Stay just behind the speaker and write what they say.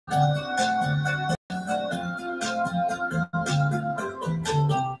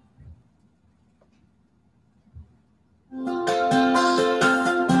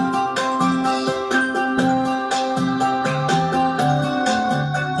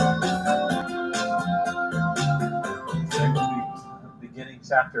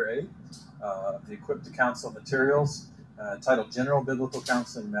chapter 8 of the Equipped to Counsel materials, titled General Biblical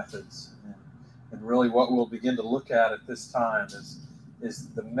Counseling Methods. And really what we'll begin to look at this time is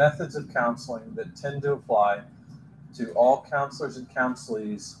the methods of counseling that tend to apply to all counselors and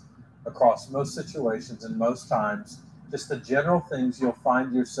counselees across most situations and most times, just the general things you'll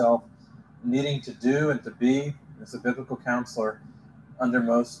find yourself needing to do and to be as a biblical counselor under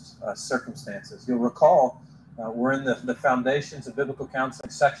most circumstances. You'll recall we're in the Foundations of Biblical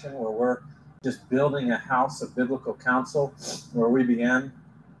Counseling section, where we're just building a house of biblical counsel, where we began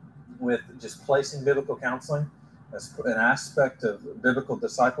with just placing biblical counseling as an aspect of biblical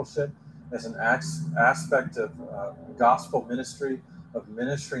discipleship, as an aspect of gospel ministry, of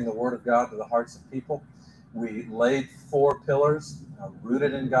ministering the Word of God to the hearts of people. We laid 4 pillars,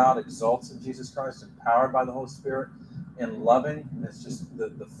 rooted in God, exalts in Jesus Christ, empowered by the Holy Spirit, and loving. It's just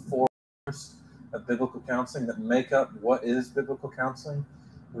the 4 pillars of biblical counseling that make up what is biblical counseling.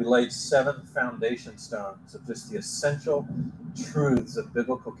 We laid 7 foundation stones of just the essential truths of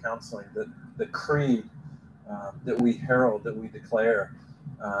biblical counseling, the creed that we herald, that we declare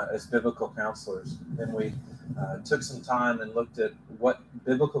as biblical counselors. Then we took some time and looked at what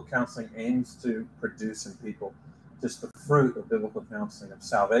biblical counseling aims to produce in people, just the fruit of biblical counseling, of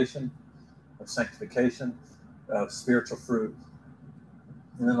salvation, of sanctification, of spiritual fruit.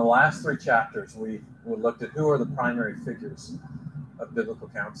 And in the last 3 chapters, we looked at who are the primary figures of biblical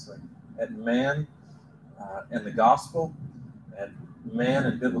counseling, at man and the gospel, at man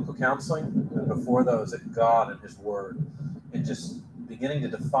and biblical counseling, and before those, at God and His Word, and just beginning to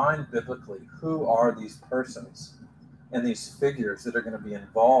define biblically who are these persons and these figures that are going to be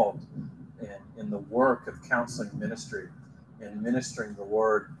involved in the work of counseling ministry and ministering the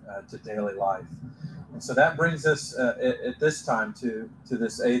Word to daily life. And so that brings us at this time to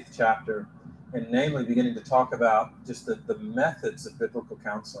this 8th chapter, and namely beginning to talk about just the methods of biblical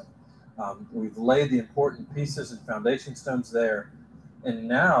counseling. We've laid the important pieces and foundation stones there. And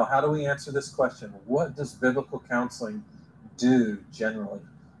now, how do we answer this question? What does biblical counseling do generally?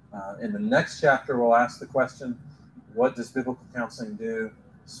 In the next chapter, we'll ask the question, what does biblical counseling do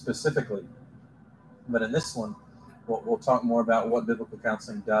specifically? But in this one, we'll talk more about what biblical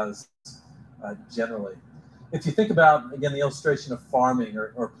counseling does generally. If you think about, again, the illustration of farming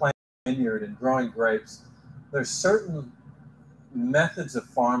or planting a vineyard and growing grapes, there's certain methods of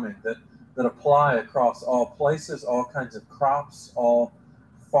farming that apply across all places, all kinds of crops, all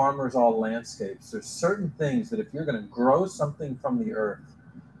farmers, all landscapes. There's certain things that if you're going to grow something from the earth,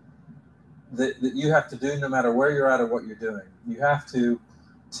 that you have to do no matter where you're at or what you're doing. You have to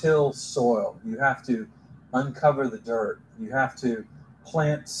till soil. You have to uncover the dirt. You have to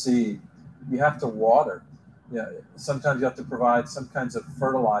plant seed. You have to water. Sometimes you have to provide some kinds of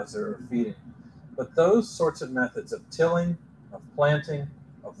fertilizer or feeding. But those sorts of methods of tilling, of planting,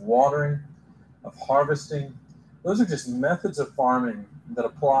 of watering, of harvesting, those are just methods of farming that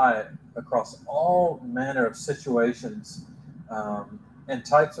apply across all manner of situations and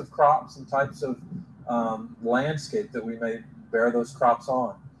types of crops and types of landscape that we may bear those crops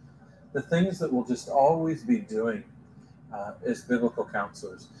on. The things that we'll just always be doing as biblical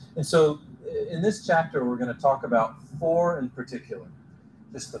counselors. And so in this chapter, we're going to talk about 4 in particular,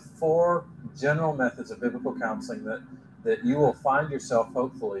 just the 4 general methods of biblical counseling that you will find yourself,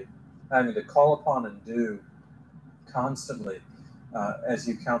 hopefully, having to call upon and do constantly as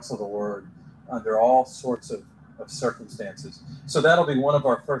you counsel the Word under all sorts of circumstances. So that'll be one of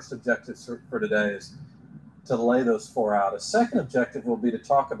our first objectives for today, is to lay those 4 out. A second objective will be to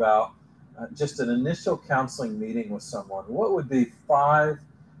talk about just an initial counseling meeting with someone. What would be 5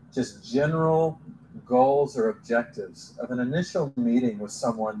 just general goals or objectives of an initial meeting with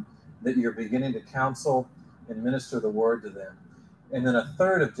someone that you're beginning to counsel and minister the Word to them? And then a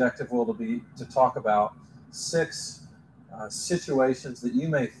third objective will be to talk about 6 situations that you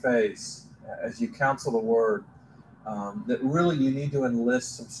may face as you counsel the Word, that really you need to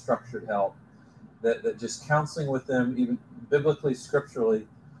enlist some structured help, that just counseling with them, even biblically, scripturally,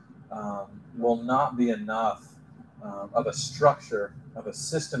 will not be enough of a structure, of a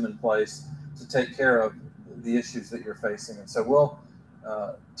system in place to take care of the issues that you're facing. And so we'll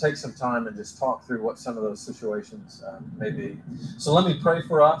take some time and just talk through what some of those situations may be. So let me pray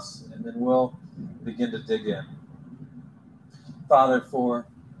for us, and then we'll begin to dig in. Father, for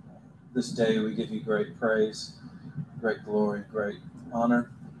this day we give you great praise, great glory, great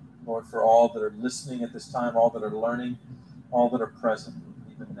honor. Lord, for all that are listening at this time, all that are learning, all that are present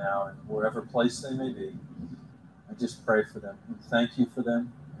even now, and wherever place they may be, I just pray for them and thank you for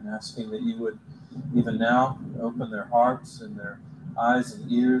them, and asking that you would even now open their hearts and their eyes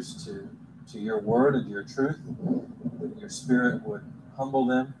and ears to your word and to your truth, that your Spirit would humble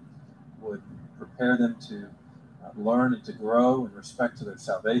them, would prepare them to learn and to grow in respect to their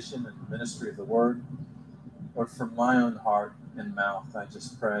salvation and the ministry of the word. Lord, from my own heart and mouth, I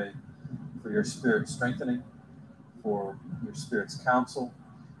just pray for your Spirit strengthening, for your Spirit's counsel,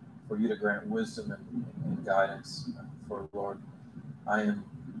 for you to grant wisdom and guidance. For, Lord, I am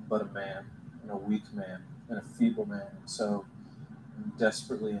but a man, and a weak man, and a feeble man, and so I'm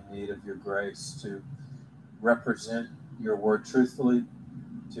desperately in need of your grace to represent your word truthfully,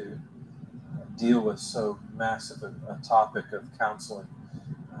 to deal with so massive a topic of counseling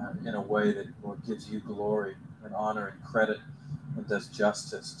in a way that, Lord, gives you glory and honor and credit and does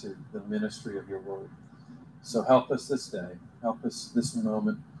justice to the ministry of your word. So help us this day, help us this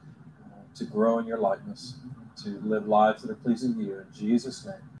moment to grow in your likeness, to live lives that are pleasing to you. In Jesus'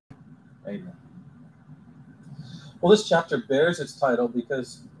 name, amen. Well, this chapter bears its title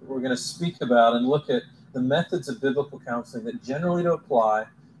because we're going to speak about and look at the methods of biblical counseling that generally apply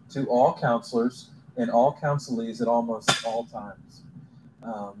to all counselors and all counselees at almost all times.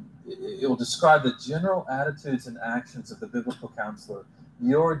 It will describe the general attitudes and actions of the biblical counselor,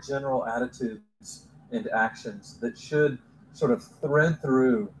 your general attitudes and actions that should sort of thread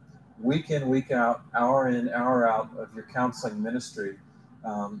through week in, week out, hour in, hour out of your counseling ministry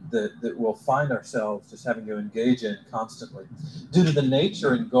that we'll find ourselves just having to engage in constantly. Due to the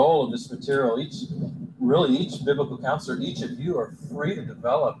nature and goal of this material, each biblical counselor, each of you are free to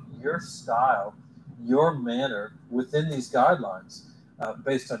develop your style, your manner within these guidelines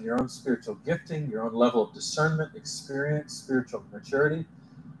based on your own spiritual gifting, your own level of discernment, experience, spiritual maturity,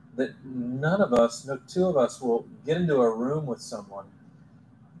 that none of us, no two of us will get into a room with someone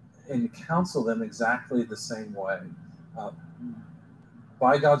and counsel them exactly the same way.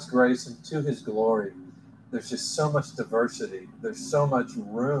 By God's grace and to his glory, there's just so much diversity. There's so much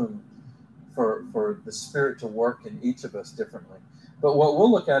room for the Spirit to work in each of us differently. But what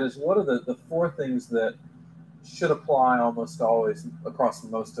we'll look at is what are the four things that should apply almost always across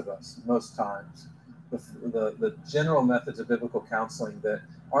most of us, most times. The general methods of biblical counseling that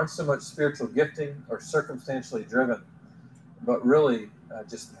aren't so much spiritual gifting or circumstantially driven, but really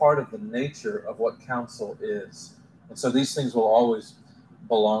just part of the nature of what counsel is. And so these things will always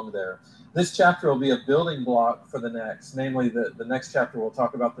belong there. This chapter will be a building block for the next, namely the next chapter will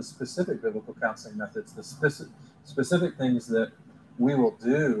talk about the specific biblical counseling methods, the specific things that we will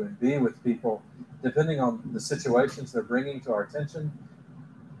do and be with people depending on the situations they're bringing to our attention,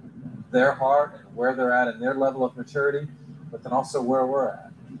 their heart and where they're at in their level of maturity, but then also where we're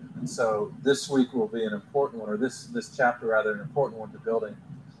at. And so this week will be an important one, or this chapter rather, an important one to building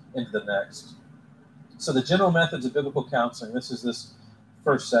into the next. So the general methods of biblical counseling, this is this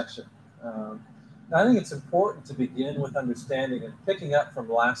first section. I think it's important to begin with understanding and picking up from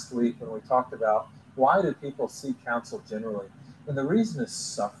last week when we talked about why do people seek counsel generally? And the reason is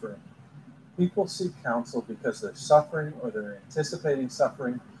suffering. People seek counsel because they're suffering or they're anticipating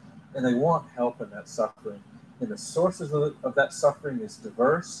suffering, and they want help in that suffering. And the sources of that suffering is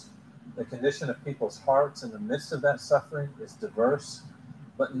diverse. The condition of people's hearts in the midst of that suffering is diverse.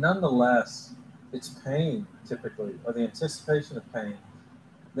 But nonetheless, it's pain, typically, or the anticipation of pain,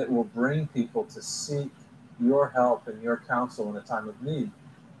 that will bring people to seek your help and your counsel in a time of need.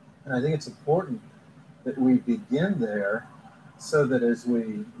 And I think it's important that we begin there so that as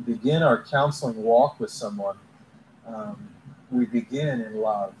we begin our counseling walk with someone, we begin in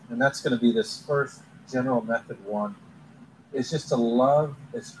love. And that's going to be this first general method one. It's just to love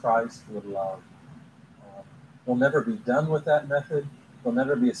as Christ would love. We'll never be done with that method. There'll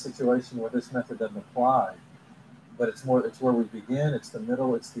never be a situation where this method doesn't apply. But it's where we begin, it's the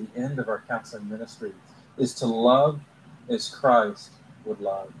middle, it's the end of our counseling ministry, is to love as Christ would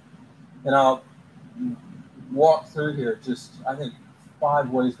love. And I'll walk through here just, I think, 5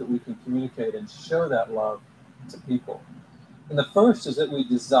 ways that we can communicate and show that love to people. And the first is that we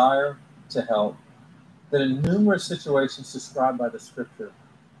desire to help. That in numerous situations described by the Scripture,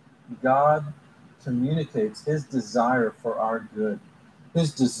 God communicates his desire for our good,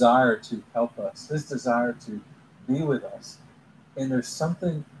 his desire to help us, his desire to be with us. And there's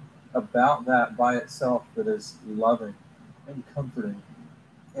something about that by itself that is loving and comforting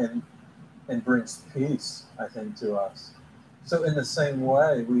and brings peace, I think, to us. So in the same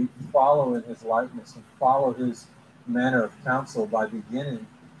way, we follow in his likeness and follow his manner of counsel by beginning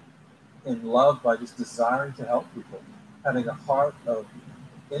in love, by just desiring to help people, having a heart of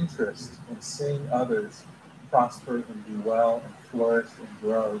interest in seeing others prosper and do well and flourish and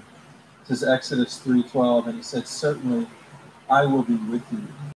grow. This is Exodus 3:12, and he said, "Certainly I will be with you,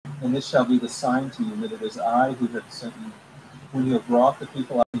 and this shall be the sign to you that it is I who have sent you. When you have brought the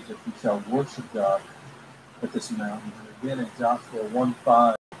people out of Egypt, you shall worship God at this mountain. And again in Joshua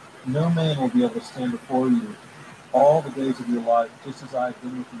 1:5, no man will be able to stand before you all the days of your life, just as I have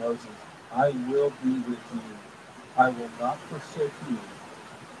been with Moses. I will be with you. I will not forsake you.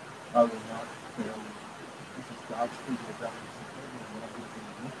 I will not fail you. This is God's speaking to God. I'm going to be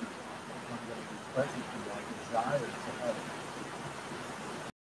with you. I'm going to be present for you. I desire to help.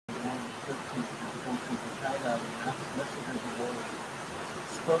 13 and 14, Haggai, the messenger of the Lord,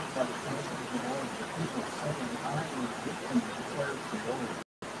 spoke by the command of the Lord, the people saying, I will with you, declares the Lord.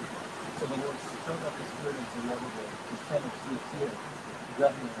 So the Lord stirred up the spirit of Zerubbabel, the son of Shealtiel,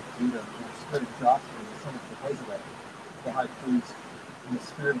 governor of Judah, and the spirit of Joshua, the son of Jehozadak, the high priest, and the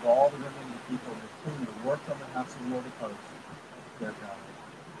spirit of all the remaining people in the kingdom who worked on the house of the Lord of hosts, their God.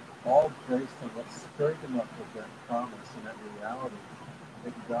 All based on what stirred them up with that promise and that reality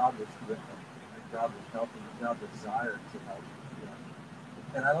that God was with them, that God was helping, that God desired to help them.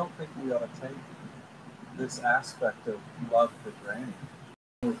 And I don't think we ought to take this aspect of love for granted.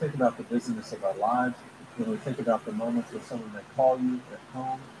 When we think about the busyness of our lives, when we think about the moments where someone may call you at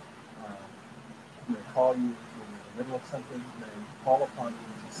home, may call you when you're in the middle of something, may call upon you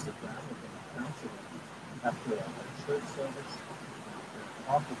to sit down with them and counsel them after a church service,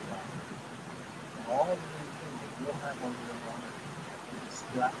 talk with them, and all of the things that you'll have on your mind,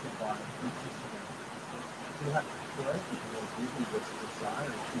 distracted by interest in them. You have to pray that the Lord give you this desire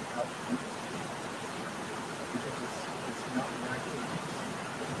to help people, because it's not natural.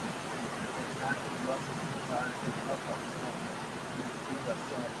 Active love is a desire to help ourselves, to feed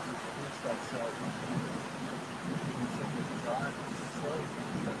ourselves, to feast ourselves, and so the desire to serve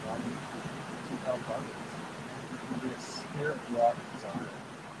the body, to help others. It can be a spirit-wrought desire.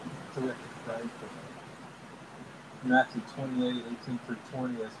 So we have to pray for them. Matthew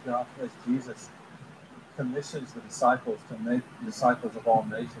 28:18-20, as Jesus commissions the disciples to make disciples of all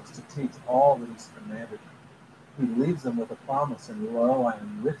nations, to teach all that he's commanded, he leaves them with a promise, and lo, I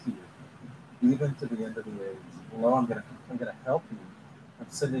am with you, even to the end of the age. Lo, I'm going to help you. I'm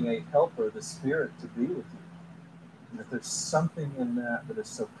sending a helper, the Spirit, to be with you. And that there's something in that is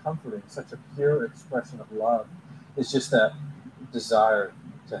so comforting, such a pure expression of love. It's just that desire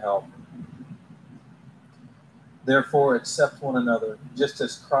to help. Therefore, accept one another, just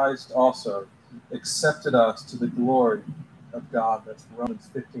as Christ also accepted us to the glory of God. That's Romans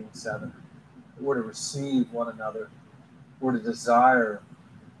 15:7. We're to receive one another. We're to desire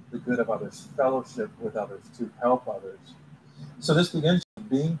the good of others, fellowship with others, to help others. So this begins with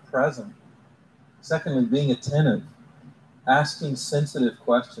being present. Secondly, being attentive, asking sensitive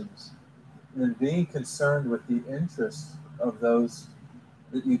questions, and then being concerned with the interests of those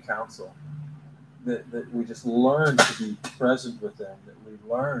that you counsel. That we just learn to be present with them, that we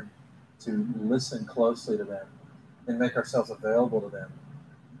learn to listen closely to them and make ourselves available to them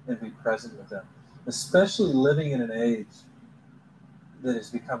and be present with them. Especially living in an age that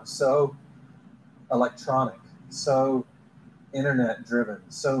has become so electronic, so internet-driven,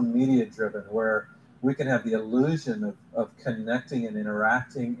 so media-driven, where we can have the illusion of connecting and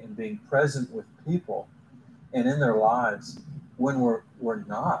interacting and being present with people and in their lives when we're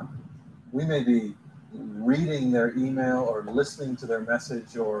not. We may be reading their email or listening to their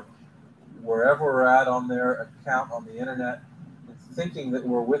message or wherever we're at on their account on the internet, and thinking that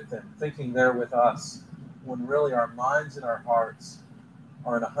we're with them, thinking they're with us, when really our minds and our hearts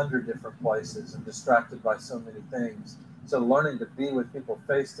are in 100 different places and distracted by so many things. So learning to be with people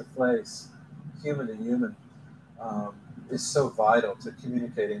face to face, human to human, is so vital to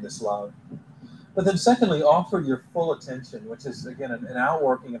communicating this love. But then secondly, offer your full attention, which is, again, an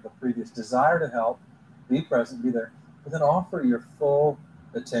outworking of the previous desire to help, be present, be there, but then offer your full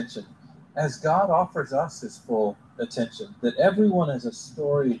attention as God offers us his full attention, that everyone has a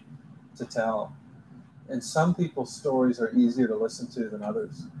story to tell. And some people's stories are easier to listen to than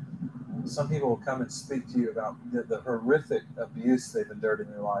others. Some people will come and speak to you about the horrific abuse they've endured in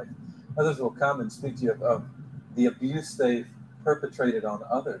their life. Others will come and speak to you of the abuse they've perpetrated on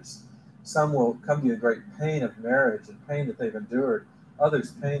others. Some will come to you in great pain of marriage and pain that they've endured.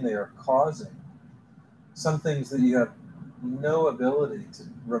 Others, pain they are causing. Some things that you have no ability to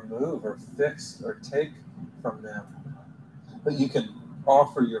remove or fix or take from them. But you can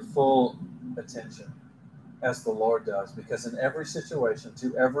offer your full attention as the Lord does, because in every situation,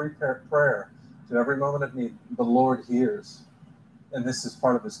 to every prayer, to every moment of need, the Lord hears. And this is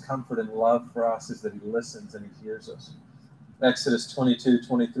part of his comfort and love for us, is that he listens and he hears us. Exodus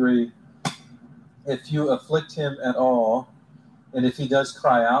 22:23, if you afflict him at all, and if he does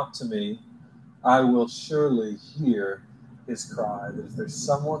cry out to me, I will surely hear his cry. That if there's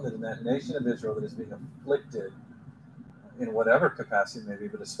someone that in that nation of Israel that is being afflicted in whatever capacity it may be,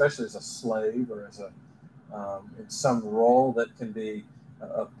 but especially as a slave or as a in some role that can be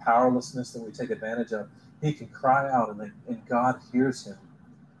of powerlessness that we take advantage of, he can cry out, and God hears him.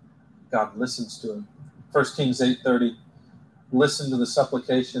 God listens to him. 1 Kings 8:30, listen to the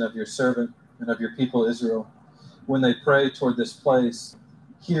supplication of your servant and of your people Israel. When they pray toward this place,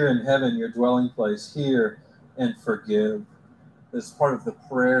 hear in heaven your dwelling place, hear and forgive. There's part of the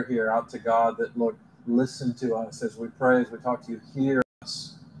prayer here out to God that, Lord, listen to us as we pray, as we talk to you, hear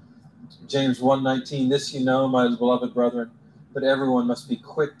us. James 1:19, this you know, my beloved brethren, that everyone must be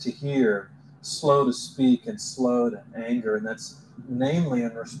quick to hear, slow to speak, and slow to anger. And that's namely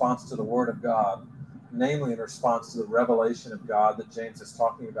in response to the word of God, namely in response to the revelation of God that James is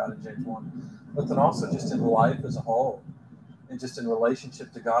talking about in James 1, but then also just in life as a whole, and just in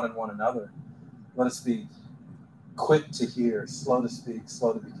relationship to God and one another. Let us be quick to hear, slow to speak,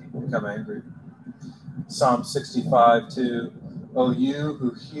 slow to become angry. Psalm 65:2, O you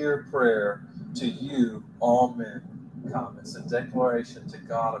who hear prayer, to you all men come. It's a declaration to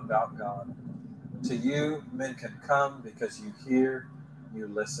God about God. To you, men can come because you hear, you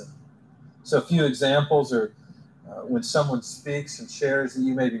listen. So a few examples are when someone speaks and shares, that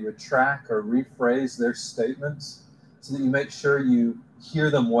you maybe retract or rephrase their statements so that you make sure you hear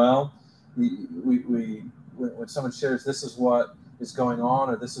them well. When someone shares, this is what is going on,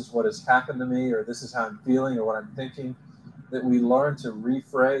 or this is what has happened to me, or this is how I'm feeling, or what I'm thinking, that we learn to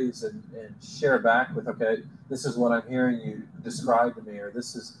rephrase and share back with, okay, this is what I'm hearing you describe to me, or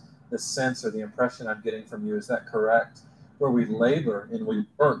this is the sense or the impression I'm getting from you. Is that correct? Where we labor and we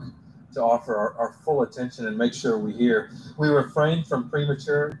work to offer our full attention and make sure we hear. We refrain from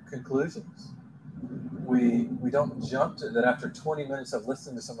premature conclusions. We don't jump to that after 20 minutes of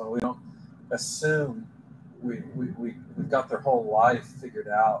listening to someone. We don't assume we've got their whole life figured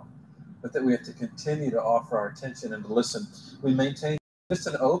out, but that we have to continue to offer our attention and to listen. We maintain just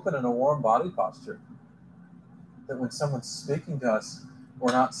an open and a warm body posture. That when someone's speaking to us,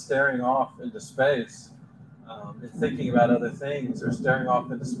 we're not staring off into space and thinking about other things, or staring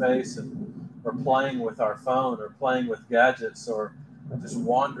off into space or playing with our phone, or playing with gadgets, or just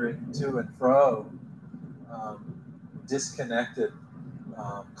wandering to and fro, disconnected,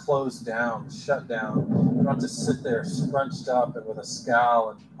 closed down, shut down. We don't just sit there scrunched up and with a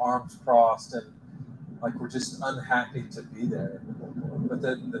scowl and arms crossed and like we're just unhappy to be there. But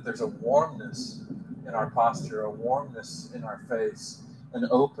that there's a warmness in our posture, a warmness in our face, an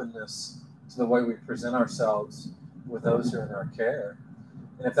openness to the way we present ourselves with those who are in our care.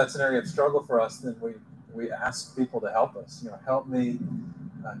 And if that's an area of struggle for us, then we ask people to help us. Help me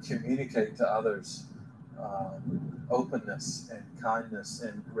communicate to others openness and kindness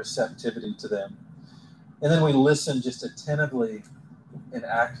and receptivity to them. And then we listen just attentively and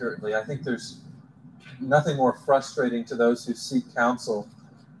accurately. I think there's nothing more frustrating to those who seek counsel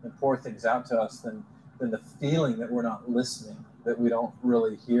and pour things out to us than the feeling that we're not listening, that we don't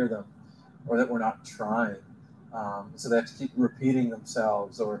really hear them, or that we're not trying. So they have to keep repeating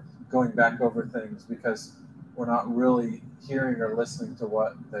themselves or going back over things because we're not really hearing or listening to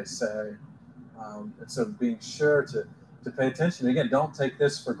what they say. And so being sure to pay attention. Again, don't take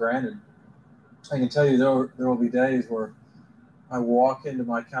this for granted. I can tell you there will be days where I walk into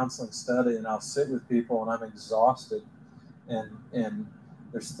my counseling study and I'll sit with people and I'm exhausted, and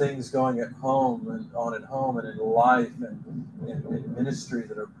there's things going at home and on at home and in life and in ministry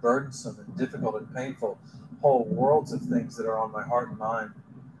that are burdensome and difficult and painful, whole worlds of things that are on my heart and mind.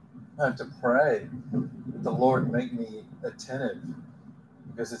 I have to pray that the Lord make me attentive,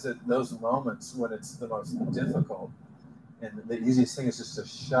 because it's at those moments when it's the most difficult, and the easiest thing is just to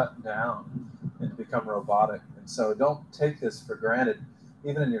shut down and become robotic. And so don't take this for granted,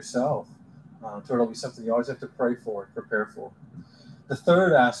 even in yourself. It'll be something you always have to pray for and prepare for. The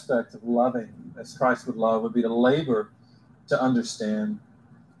third aspect of loving as Christ would love would be to labor to understand,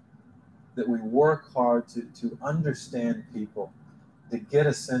 that we work hard to understand people, to get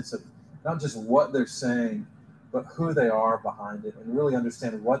a sense of not just what they're saying, but who they are behind it, and really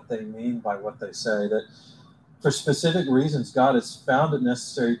understand what they mean by what they say. That for specific reasons, God has found it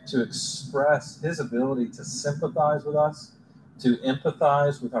necessary to express his ability to sympathize with us, to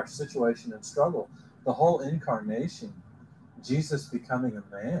empathize with our situation and struggle. The whole incarnation, Jesus becoming a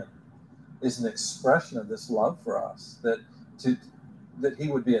man, is an expression of this love for us, that he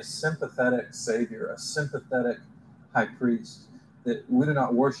would be a sympathetic Savior, a sympathetic high priest, that we do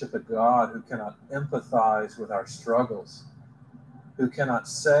not worship a God who cannot empathize with our struggles, who cannot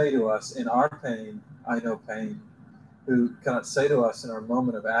say to us in our pain, I know pain, who cannot say to us in our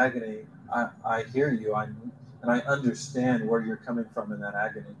moment of agony, I hear you, and I understand where you're coming from in that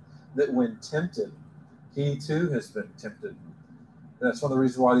agony. That when tempted, he too has been tempted. That's one of the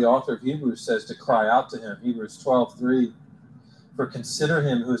reasons why the author of Hebrews says to cry out to him. Hebrews 12:3. For consider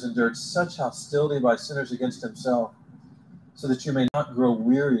him who has endured such hostility by sinners against himself, so that you may not grow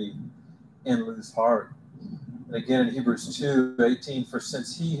weary and lose heart. And again in Hebrews 2:18, for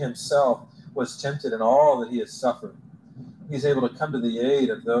since he himself was tempted in all that he has suffered, he is able to come to the aid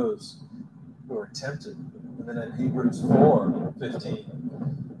of those who are tempted. And then in Hebrews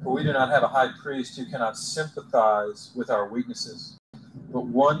 4:15, for we do not have a high priest who cannot sympathize with our weaknesses, but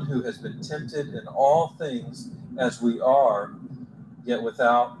one who has been tempted in all things as we are, yet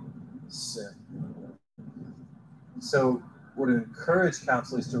without sin. So we're to encourage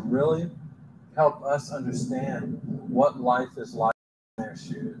counselors to really help us understand what life is like in their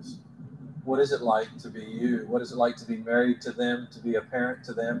shoes. What is it like to be you? What is it like to be married to them, to be a parent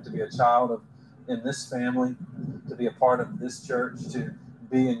to them, to be a child in this family, to be a part of this church, to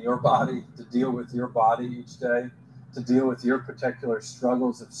be in your body, to deal with your body each day, to deal with your particular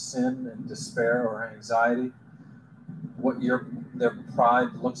struggles of sin and despair or anxiety, what their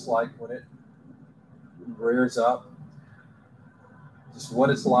pride looks like when it rears up, just what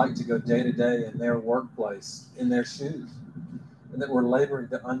it's like to go day to day in their workplace, in their shoes, and that we're laboring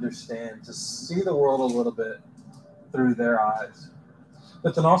to understand, to see the world a little bit through their eyes.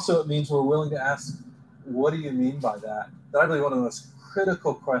 But then also it means we're willing to ask, what do you mean by that? That I believe one of the most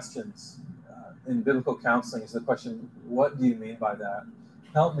critical questions in biblical counseling is the question, what do you mean by that?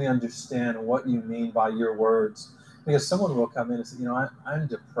 Help me understand what you mean by your words. Because someone will come in and say, I'm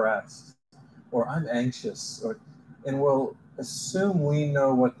depressed, or I'm anxious, and we'll assume we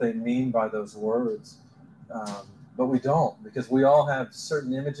know what they mean by those words. But we don't, because we all have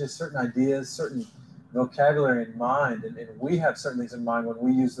certain images, certain ideas, certain vocabulary in mind, and we have certain things in mind when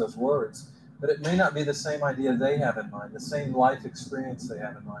we use those words. But it may not be the same idea they have in mind, the same life experience they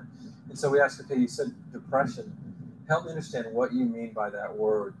have in mind. And so we ask, okay, you said depression. Help me understand what you mean by that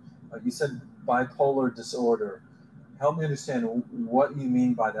word. You said bipolar disorder. Help me understand what you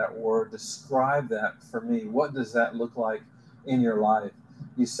mean by that word. Describe that for me. What does that look like in your life?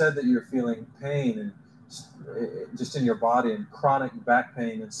 You said that you're feeling pain and just in your body, and chronic back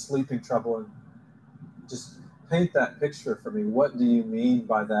pain and sleeping trouble, and just paint that picture for me. What do you mean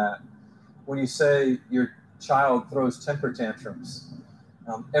by that? When you say your child throws temper tantrums,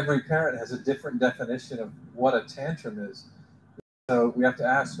 every parent has a different definition of what a tantrum is. So we have to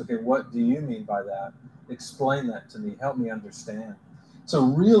ask, okay, what do you mean by that? Explain that to me. Help me understand. So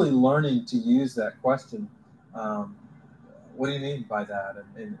really learning to use that question, what do you mean by that?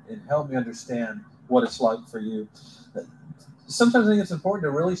 And help me understand what it's like for you. Sometimes I think it's important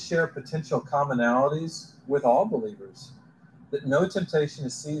to really share potential commonalities with all believers, that no temptation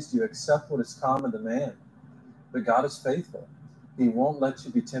has seized you except what is common to man. But God is faithful. He won't let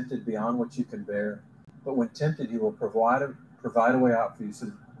you be tempted beyond what you can bear. But when tempted, he will provide a way out for you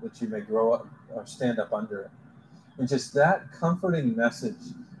so that you may grow up or stand up under it. And just that comforting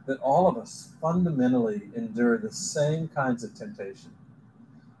message that all of us fundamentally endure the same kinds of temptation.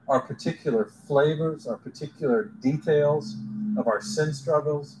 Our particular flavors, our particular details of our sin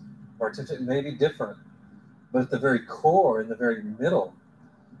struggles, our temptation may be different. But at the very core, in the very middle,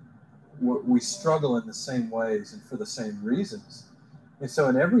 we struggle in the same ways and for the same reasons. And so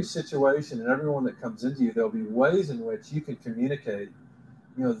in every situation and everyone that comes into you, there'll be ways in which you can communicate,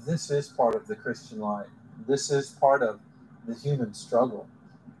 this is part of the Christian life. This is part of the human struggle.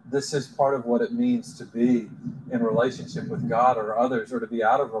 This is part of what it means to be in relationship with God or others, or to be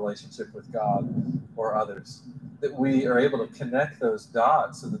out of relationship with God or others. That we are able to connect those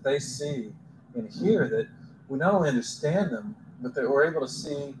dots so that they see and hear that we not only understand them, but that we're able to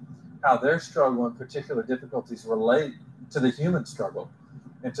see how their struggle and particular difficulties relate to the human struggle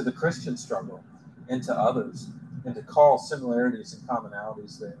and to the Christian struggle and to others, and to call similarities and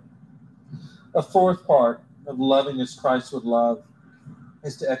commonalities there. A fourth part of loving as Christ would love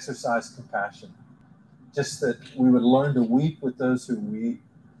is to exercise compassion. Just that we would learn to weep with those who weep,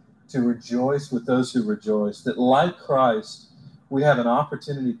 to rejoice with those who rejoice, that like Christ, we have an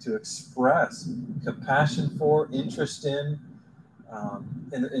opportunity to express compassion for, interest in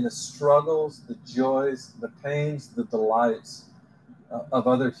the struggles, the joys, the pains, the delights of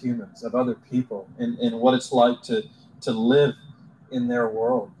other humans, of other people, and what it's like to live in their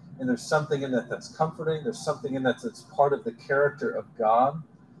world. And there's something in that that's comforting. There's something in that that's part of the character of God,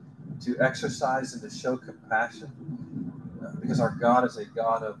 to exercise and to show compassion, because our God is a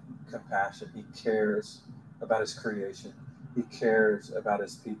God of compassion. He cares about his creation. He cares about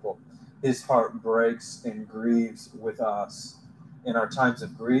his people. His heart breaks and grieves with us in our times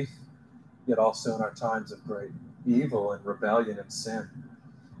of grief, yet also in our times of great evil and rebellion and sin.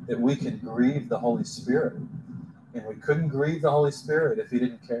 That we can grieve the Holy Spirit, And we couldn't grieve the Holy Spirit if he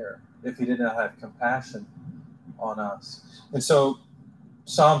didn't care, if he did not have compassion on us. And so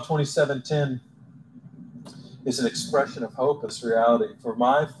Psalm 27:10 is an expression of hope, this reality. For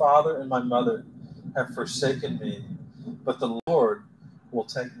my father and my mother have forsaken me, but the Lord will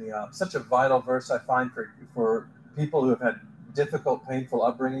take me up. Such a vital verse I find for people who have had difficult, painful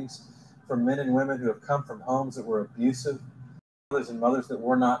upbringings, for men and women who have come from homes that were abusive, fathers and mothers that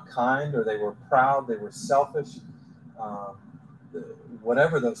were not kind, or they were proud, they were selfish,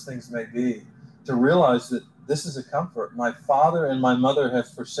 whatever those things may be, to realize that this is a comfort. My father and my mother have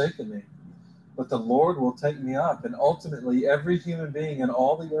forsaken me, but the Lord will take me up. And ultimately, every human being in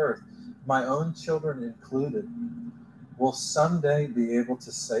all the earth, my own children included, will someday be able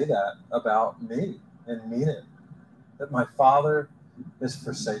to say that about me and mean it. That my father is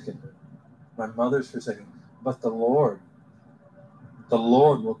forsaken me, my mother's forsaken me, but the Lord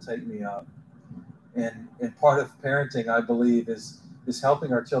will take me up. And part of parenting, I believe, is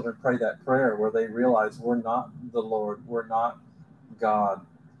helping our children pray that prayer where they realize we're not the Lord, we're not God,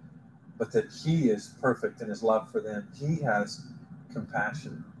 but that he is perfect in his love for them. He has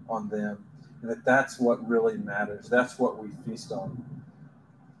compassion on them, and that's what really matters. That's what we feast on.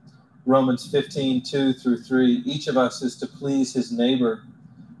 Romans 15:2-3, each of us is to please his neighbor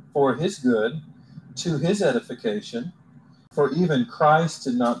for his good, to his edification. For even Christ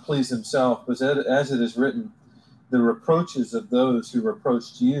did not please himself, but as it is written, the reproaches of those who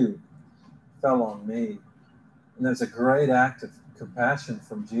reproached you fell on me. And there's a great act of compassion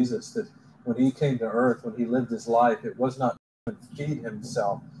from Jesus, that when he came to earth, when he lived his life, it was not to feed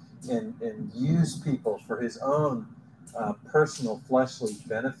himself and use people for his own personal fleshly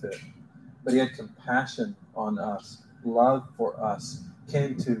benefit, but he had compassion on us, love for us,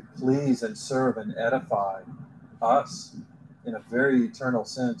 came to please and serve and edify us in a very eternal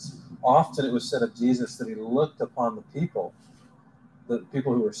sense. Often it was said of Jesus that he looked upon the people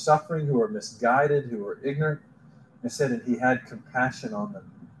who were suffering, who were misguided, who were ignorant, and said that he had compassion on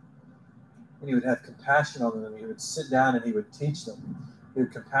them. And he would have compassion on them, and he would sit down and he would teach them. He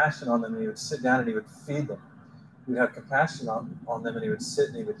would have compassion on them, and he would sit down and he would feed them. He would have compassion on them, and he would sit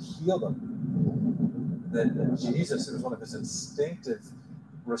and he would heal them. That Jesus, it was one of his instinctive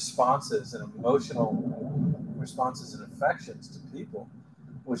responses and emotional responses and affections to people,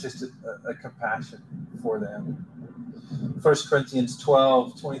 was just a compassion for them. 1 Corinthians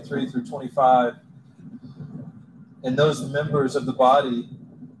 12:23-25, and those members of the body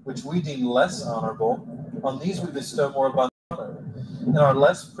which we deem less honorable, on these we bestow more abundant honor. And our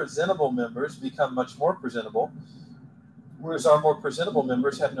less presentable members become much more presentable, whereas our more presentable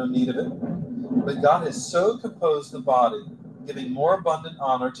members have no need of it. But God has so composed the body, giving more abundant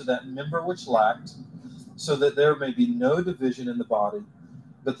honor to that member which lacked, so that there may be no division in the body,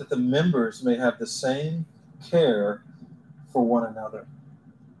 but that the members may have the same care for one another.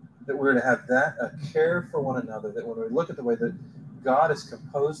 That we're to have a care for one another, that when we look at the way that God has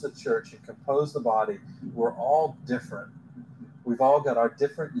composed the church and composed the body, we're all different. We've all got our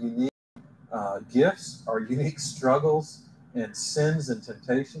different unique gifts, our unique struggles and sins and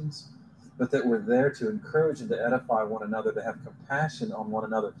temptations, but that we're there to encourage and to edify one another, to have compassion on one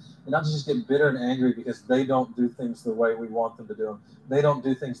another, and not to just get bitter and angry because they don't do things the way we want them to do them. They don't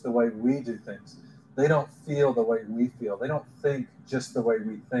do things the way we do things. They don't feel the way we feel. They don't think just the way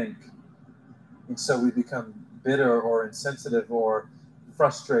we think. And so we become bitter or insensitive or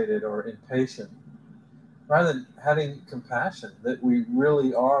frustrated or impatient, rather than having compassion, that we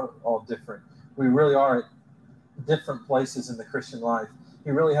really are all different. We really are at different places in the Christian life. He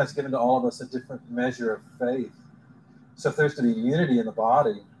really has given to all of us a different measure of faith. So if there's to be unity in the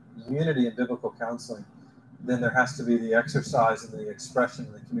body, unity in biblical counseling, then there has to be the exercise and the expression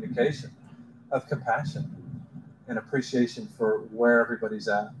and the communication of compassion and appreciation for where everybody's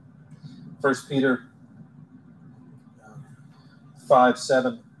at. 1 Peter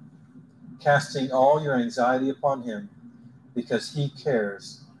 5:7, casting all your anxiety upon him because he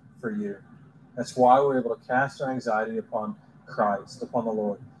cares for you. That's why we're able to cast our anxiety upon Christ, upon the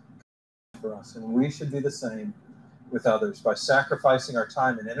Lord, for us. And we should be the same with others by sacrificing our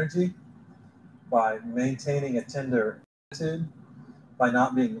time and energy, by maintaining a tender attitude, by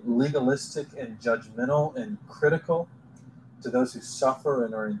not being legalistic and judgmental and critical to those who suffer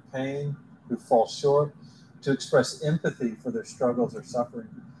and are in pain, who fall short, to express empathy for their struggles or suffering.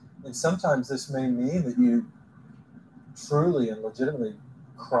 And sometimes this may mean that you truly and legitimately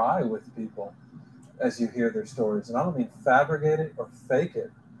cry with people as you hear their stories. And I don't mean fabricate it or fake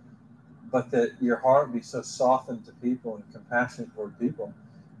it, but that your heart be so softened to people and compassionate toward people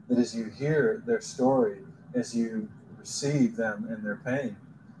that as you hear their story, as you receive them and their pain,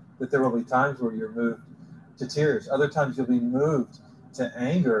 that there will be times where you're moved to tears. Other times you'll be moved to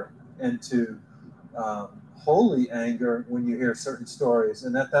anger and to holy anger when you hear certain stories.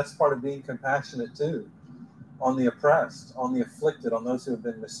 And that's part of being compassionate too, on the oppressed, on the afflicted, on those who have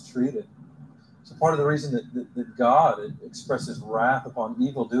been mistreated. So part of the reason that God expresses wrath upon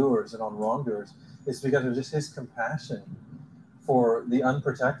evildoers and on wrongdoers is because of just his compassion for the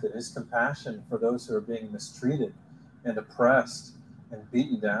unprotected, his compassion for those who are being mistreated and oppressed and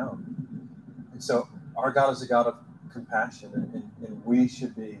beaten down. And so our God is a God of compassion, and we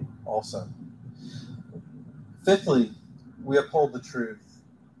should be also. Fifthly, we uphold the truth.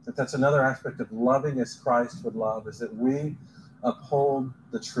 That's another aspect of loving as Christ would love, is that we uphold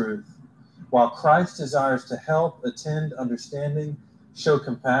the truth. While Christ desires to help, attend, understanding, show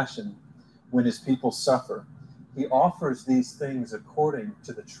compassion when his people suffer, he offers these things according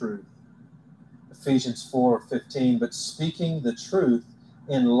to the truth. Ephesians 4:15, but speaking the truth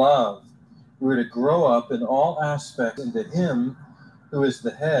in love, we're to grow up in all aspects into him who is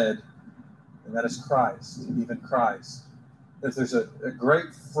the head, and that is Christ, even Christ. If there's a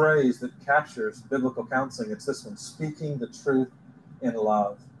great phrase that captures biblical counseling, it's this one: speaking the truth in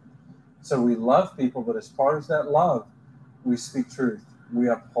love. So we love people, but as part of that love, we speak truth. We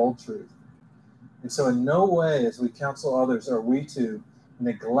uphold truth. And so in no way, as we counsel others, are we to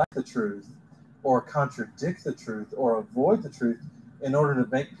neglect the truth or contradict the truth or avoid the truth in order to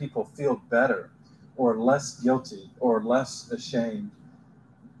make people feel better or less guilty or less ashamed.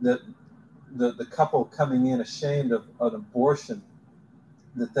 That the couple coming in ashamed of an abortion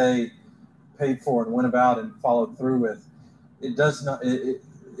that they paid for and went about and followed through with, it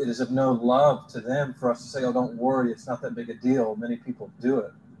is of no love to them for us to say, oh, don't worry, it's not that big a deal. Many people do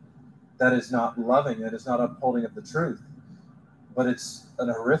it. That is not loving. It is not upholding of the truth. But it's an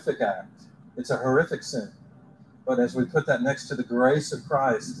horrific act. It's a horrific sin. But as we put that next to the grace of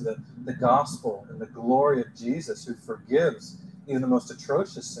Christ, the gospel and the glory of Jesus, who forgives even the most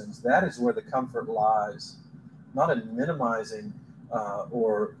atrocious sins, that is where the comfort lies. Not in minimizing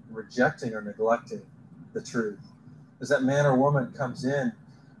or rejecting or neglecting the truth. As that man or woman comes in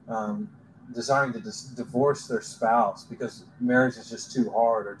desiring to divorce their spouse because marriage is just too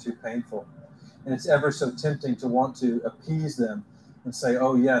hard or too painful. And it's ever so tempting to want to appease them and say,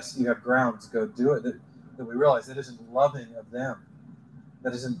 oh, yes, you have grounds, go do it. That we realize that isn't loving of them.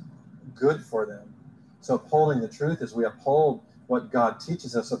 That isn't good for them. So upholding the truth is we uphold what God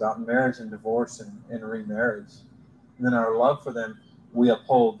teaches us about marriage and divorce and remarriage. And then our love for them, we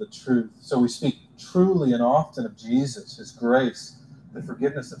uphold the truth. So we speak truly and often of Jesus, his grace, the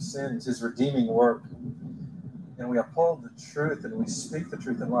forgiveness of sins, his redeeming work. And we uphold the truth and we speak the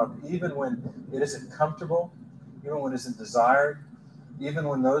truth in love, even when it isn't comfortable, even when it isn't desired, even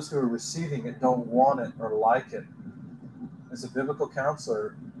when those who are receiving it don't want it or like it. As a biblical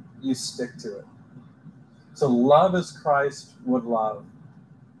counselor, you stick to it. So love as Christ would love.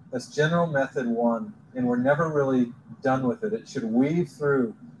 That's general method one, and we're never really done with it. It should weave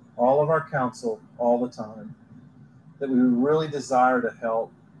through all of our counsel all the time. That we really desire to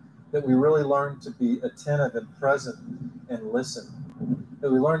help, that we really learn to be attentive and present and listen,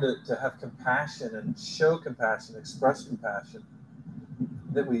 that we learn to have compassion and show compassion, express compassion,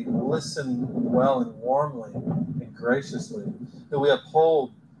 that we listen well and warmly and graciously, that we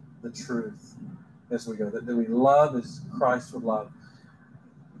uphold the truth as we go, that we love as Christ would love.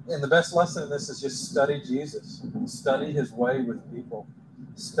 And the best lesson in this is just study Jesus, study his way with people,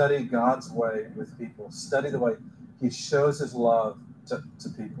 study God's way with people, study the way he shows his love to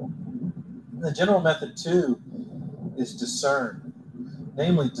people. And the general method, too, is discern.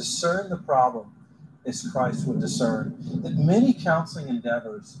 Namely, discern the problem as Christ would discern. That many counseling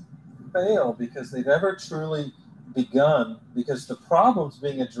endeavors fail because they've ever truly begun, because the problems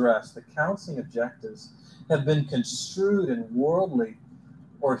being addressed, the counseling objectives, have been construed in worldly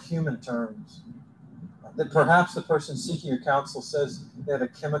or human terms. That perhaps the person seeking your counsel says they have a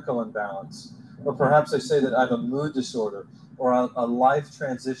chemical imbalance, or perhaps they say that I have a mood disorder, or a life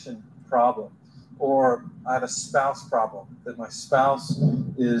transition problem, or I have a spouse problem, that my spouse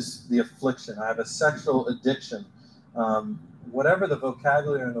is the affliction, I have a sexual addiction, whatever the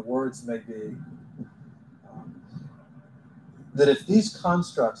vocabulary and the words may be. That if these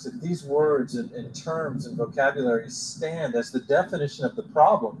constructs, if these words and terms and vocabulary stand as the definition of the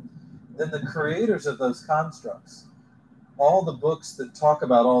problem, then the creators of those constructs, all the books that talk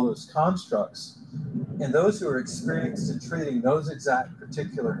about all those constructs, and those who are experienced in treating those exact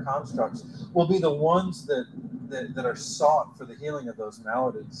particular constructs will be the ones that are sought for the healing of those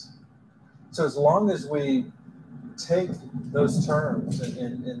maladies. So as long as we take those terms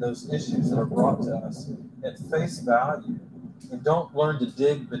and those issues that are brought to us at face value and don't learn to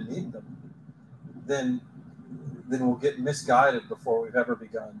dig beneath them, then then we'll get misguided before we've ever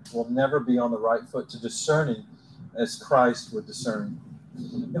begun. We'll never be on the right foot to discerning as Christ would discern.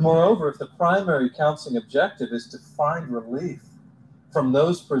 And moreover, if the primary counseling objective is to find relief from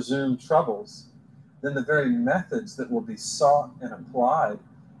those presumed troubles, then the very methods that will be sought and applied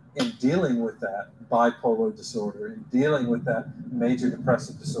in dealing with that bipolar disorder, in dealing with that major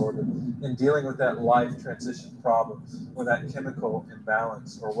depressive disorder, in dealing with that life transition problem, or that chemical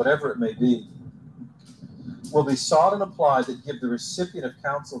imbalance, or whatever it may be, will be sought and applied that give the recipient of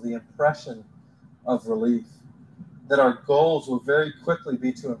counsel the impression of relief, that our goals will very quickly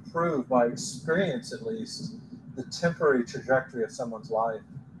be to improve, by experience at least, the temporary trajectory of someone's life,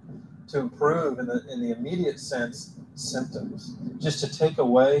 to improve in the immediate sense symptoms, just to take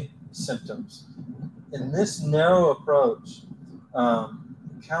away symptoms. In this narrow approach,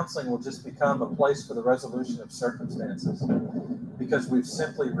 counseling will just become a place for the resolution of circumstances, because we've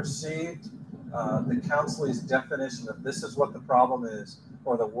simply received the counselee's definition of this is what the problem is,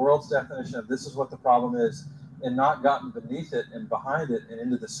 or the world's definition of this is what the problem is, and not gotten beneath it and behind it and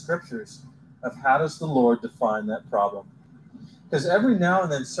into the scriptures of how does the Lord define that problem. Because every now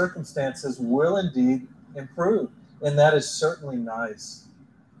and then circumstances will indeed improve, and that is certainly nice.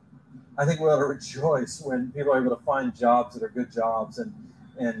 I think we ought to rejoice when people are able to find jobs that are good jobs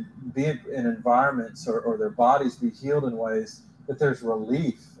and be in environments or their bodies be healed in ways that there's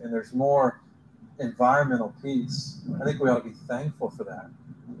relief and there's more environmental peace. I think we ought to be thankful for that.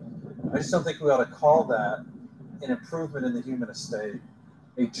 I just don't think we ought to call that an improvement in the human estate,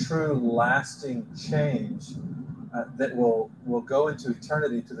 a true lasting change that will go into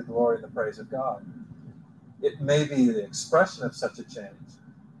eternity to the glory and the praise of God. It may be the expression of such a change,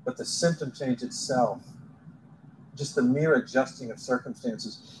 but the symptom change itself, just the mere adjusting of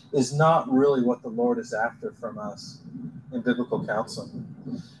circumstances, is not really what the Lord is after from us in biblical counseling.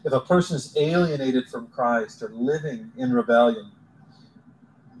 If a person is alienated from Christ or living in rebellion,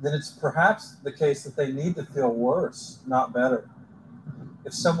 then it's perhaps the case that they need to feel worse, not better.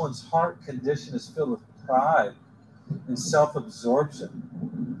 If someone's heart condition is filled with pride and self-absorption,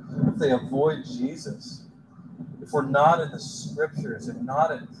 if they avoid Jesus, if we're not in the scriptures, if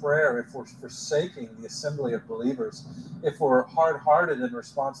not in prayer, if we're forsaking the assembly of believers, if we're hard-hearted in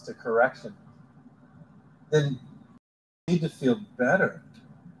response to correction, then we need to feel better.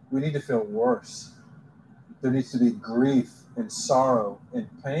 We need to feel worse. There needs to be grief and sorrow and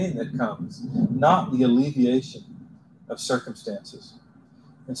pain that comes, not the alleviation of circumstances.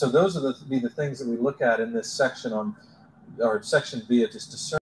 And so those are the things that we look at in this section or section B of just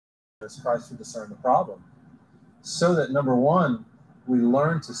discernment as Christ would discern the problem. So that, number one, we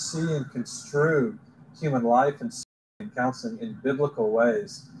learn to see and construe human life and counseling in biblical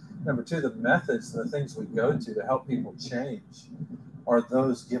ways. Number two, the methods and the things we go to help people change are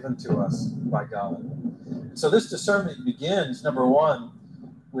those given to us by God. So this discernment begins, number one,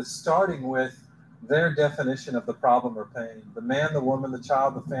 with starting with their definition of the problem or pain. The man, the woman, the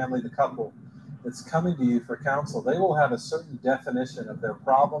child, the family, the couple that's coming to you for counsel, they will have a certain definition of their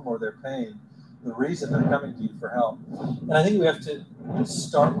problem or their pain, the reason they're coming to you for help. And I think we have to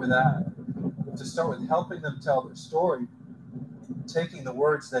start with that. We have to start with helping them tell their story, taking the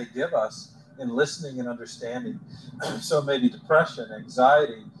words they give us and listening and understanding. So it may be depression,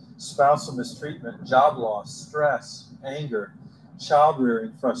 anxiety, spousal mistreatment, job loss, stress, anger,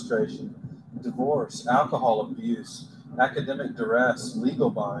 child-rearing frustration, divorce, alcohol abuse, academic duress, legal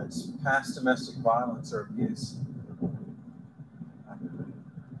binds, past domestic violence or abuse.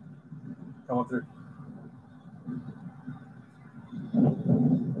 Come on through.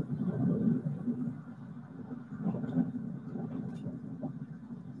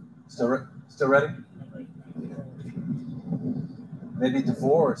 Still ready? Maybe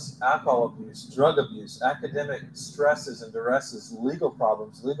divorce, alcohol abuse, drug abuse, academic stresses and duresses, legal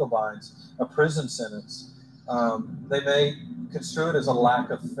problems, legal binds, a prison sentence. They may construe it as a lack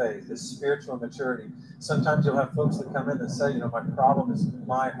of faith, as spiritual immaturity. Sometimes you'll have folks that come in and say, my problem is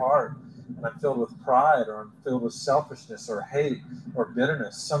my heart, and I'm filled with pride, or I'm filled with selfishness or hate or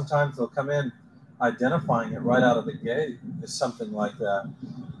bitterness. Sometimes they'll come in identifying it right out of the gate as something like that.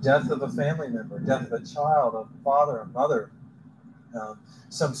 Death of a family member, death of a child, a father, a mother,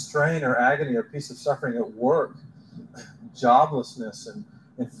 some strain or agony or piece of suffering at work, joblessness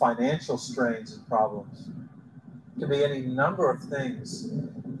and financial strains and problems. It can be any number of things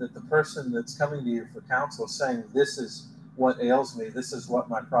that the person that's coming to you for counsel is saying, this is what ails me, this is what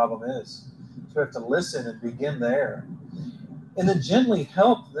my problem is. So we have to listen and begin there. And then gently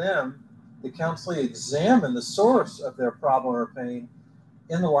help them, the counselee, examine the source of their problem or pain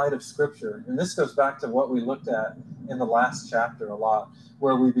in the light of Scripture. And this goes back to what we looked at in the last chapter a lot,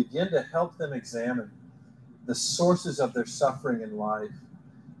 where we begin to help them examine the sources of their suffering in life,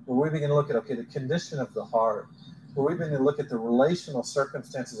 where we begin to look at, okay, the condition of the heart, where we begin to look at the relational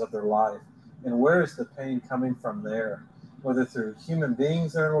circumstances of their life, and where is the pain coming from there, whether through human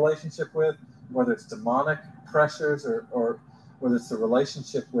beings they're in a relationship with, whether it's demonic pressures, or whether it's the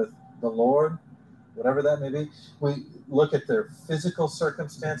relationship with the Lord, whatever that may be. We look at their physical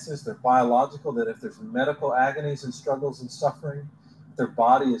circumstances, their biological, that if there's medical agonies and struggles and suffering, their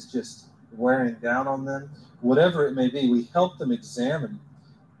body is just wearing down on them, whatever it may be, we help them examine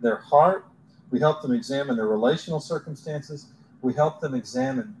their heart, we help them examine their relational circumstances, we help them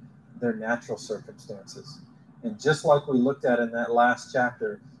examine their natural circumstances. And just like we looked at in that last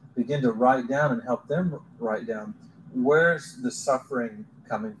chapter, begin to write down and help them write down, where's the suffering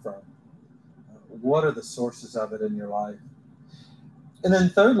coming from? What are the sources of it in your life? And then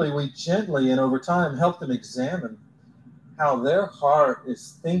thirdly, we gently and over time help them examine how their heart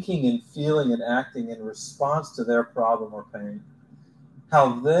is thinking and feeling and acting in response to their problem or pain,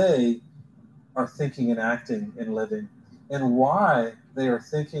 how they are thinking and acting and living, and why they are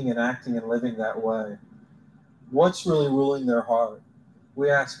thinking and acting and living that way. What's really ruling their heart?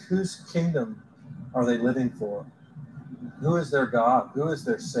 We ask, whose kingdom are they living for? Who is their God? Who is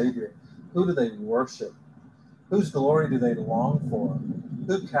their Savior? Who do they worship? Whose glory do they long for?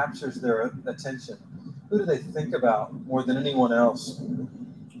 Who captures their attention? Who do they think about more than anyone else?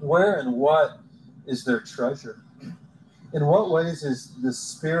 Where and what is their treasure? In what ways is the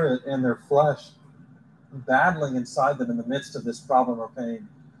spirit and their flesh battling inside them in the midst of this problem or pain?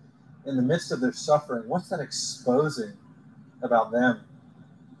 In the midst of their suffering, what's that exposing about them?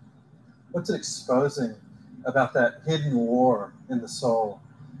 What's it exposing about that hidden war in the soul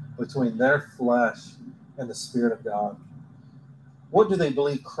between their flesh and the Spirit of God? What do they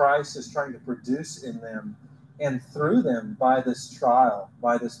believe Christ is trying to produce in them and through them by this trial,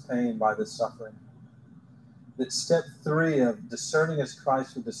 by this pain, by this suffering? That step 3 of discerning as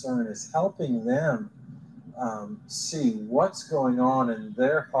Christ would discern is helping them see what's going on in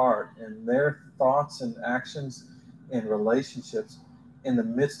their heart and their thoughts and actions and relationships in the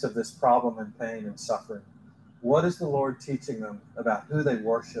midst of this problem and pain and suffering. What is the Lord teaching them about who they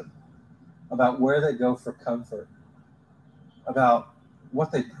worship, about where they go for comfort, about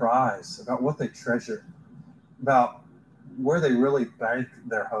what they prize, about what they treasure, about where they really bank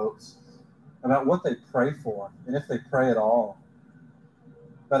their hopes, about what they pray for, and if they pray at all,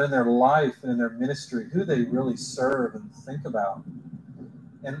 but in their life and in their ministry, who they really serve and think about,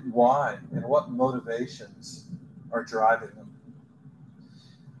 and why, and what motivations are driving them.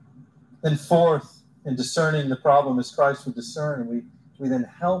 Then fourth, in discerning the problem as Christ would discern, we then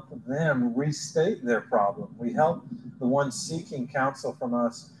help them restate their problem. We help the one seeking counsel from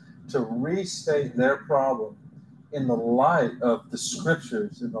us to restate their problem in the light of the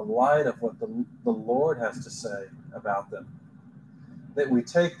scriptures, in the light of what the Lord has to say about them. That we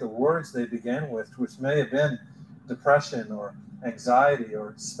take the words they began with, which may have been depression or anxiety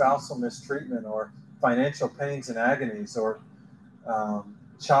or spousal mistreatment or financial pains and agonies or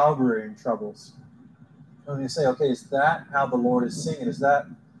child-rearing troubles. And you say, okay, is that how the Lord is seeing it? Is that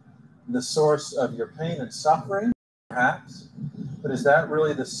the source of your pain and suffering? Perhaps. But is that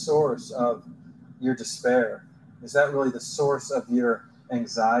really the source of your despair? Is that really the source of your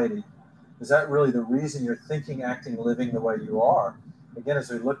anxiety? Is that really the reason you're thinking, acting, living the way you are? Again, as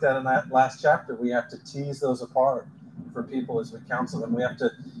we looked at in that last chapter, we have to tease those apart for people as we counsel them. We have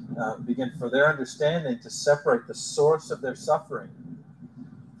to begin for their understanding to separate the source of their suffering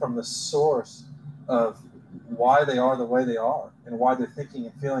from the source of why they are the way they are and why they're thinking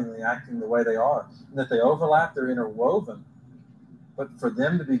and feeling and acting the way they are. And that they overlap, they're interwoven. But for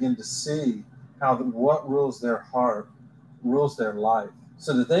them to begin to see how what rules their heart rules their life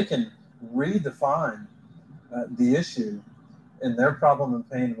so that they can redefine the issue in their problem and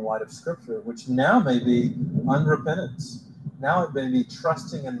pain in the light of Scripture, which now may be unrepentance. Now it may be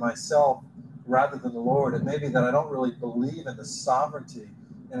trusting in myself rather than the Lord. It may be that I don't really believe in the sovereignty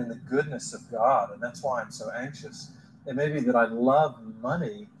and in the goodness of God, and that's why I'm so anxious. It may be that I love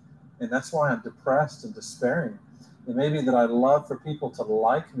money, and that's why I'm depressed and despairing. It may be that I love for people to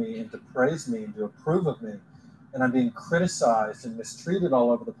like me and to praise me and to approve of me, and I'm being criticized and mistreated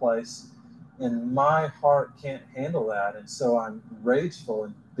all over the place, and my heart can't handle that, and so I'm rageful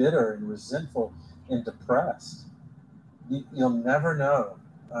and bitter and resentful and depressed. You'll never know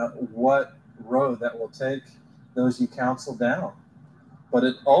what road that will take those you counsel down. But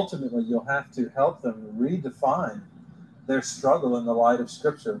ultimately, you'll have to help them redefine their struggle in the light of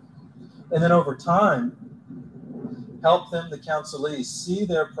Scripture. And then over time, help them, the counselees, see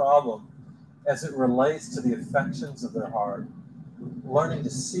their problem as it relates to the affections of their heart, learning to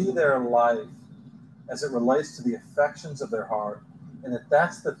see their life as it relates to the affections of their heart, and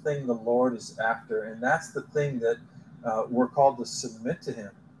that's the thing the Lord is after, and that's the thing that we're called to submit to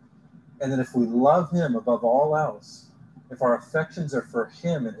him. And that if we love him above all else, if our affections are for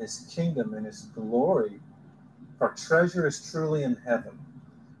him and his kingdom and his glory, if our treasure is truly in heaven,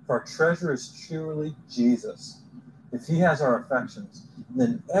 if our treasure is truly Jesus, if he has our affections,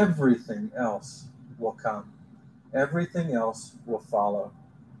 then everything else will come. Everything else will follow.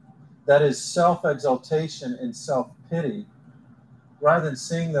 That is self-exaltation and self-pity, rather than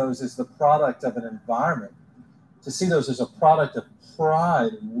seeing those as the product of an environment, to see those as a product of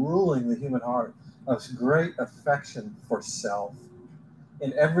pride ruling the human heart, of great affection for self.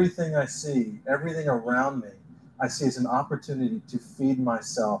 In everything I see, everything around me, I see as an opportunity to feed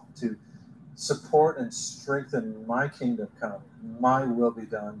myself, to support and strengthen my kingdom come, my will be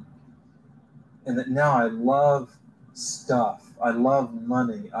done. And that now I love stuff, I love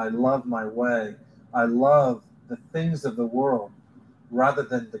money, I love my way, I love the things of the world, rather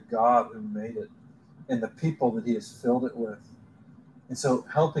than the God who made it and the people that he has filled it with. And so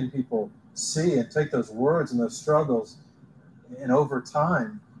helping people see and take those words and those struggles, and over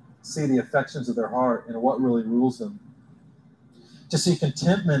time see the affections of their heart and what really rules them. To see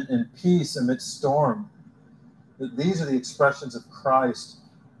contentment and peace amidst storm, that these are the expressions of Christ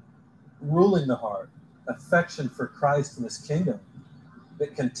ruling the heart, affection for Christ and his kingdom.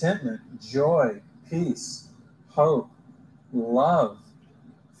 That contentment, joy, peace, hope, love,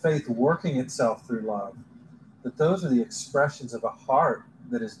 faith working itself through love, that those are the expressions of a heart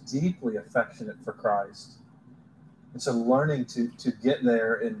that is deeply affectionate for Christ. And so learning to get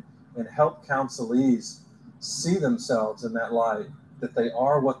there and help counselees see themselves in that light, that they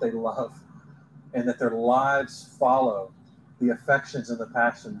are what they love, and that their lives follow the affections and the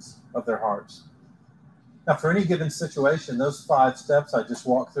passions of their hearts. Now, for any given situation, those 5 steps I just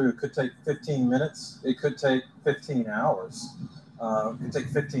walked through could take 15 minutes. It could take 15 hours. It could take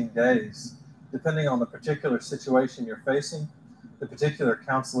 15 days, depending on the particular situation you're facing, the particular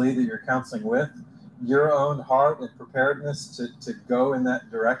counselee that you're counseling with, your own heart and preparedness to go in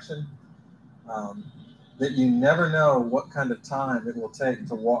that direction. That you never know what kind of time it will take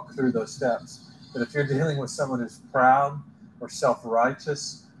to walk through those steps. But if you're dealing with someone who's proud or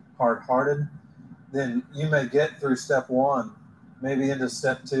self-righteous, hard-hearted, then you may get through step 1, maybe into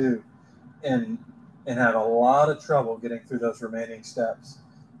step 2, and have a lot of trouble getting through those remaining steps,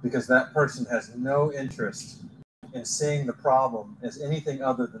 because that person has no interest in seeing the problem as anything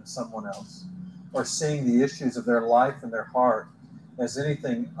other than someone else, or seeing the issues of their life and their heart as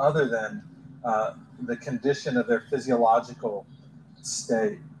anything other than the condition of their physiological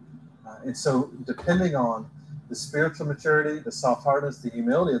state. And so depending on the spiritual maturity, the soft-heartedness, the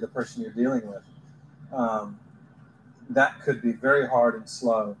humility of the person you're dealing with, that could be very hard and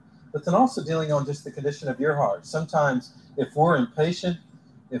slow. But then also dealing on just the condition of your heart. Sometimes if we're impatient,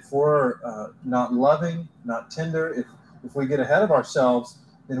 if we're not loving, not tender, if we get ahead of ourselves,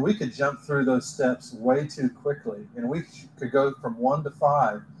 then we could jump through those steps way too quickly. And we could go from 1 to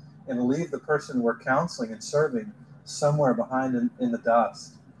 5 and leave the person we're counseling and serving somewhere behind in the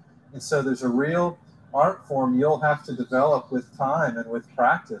dust. And so there's a real art form you'll have to develop with time and with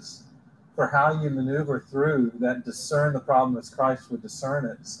practice for how you maneuver through that discern the problem as Christ would discern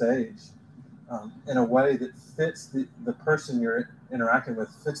it stage, in a way that fits the person you're interacting with,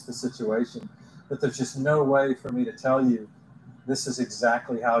 fits the situation. But there's just no way for me to tell you this is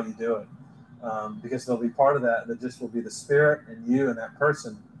exactly how you do it, because there'll be part of that just will be the Spirit and you and that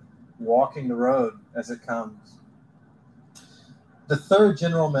person walking the road as it comes. The third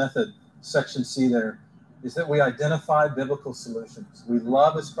general method, section C there, is that we identify biblical solutions. We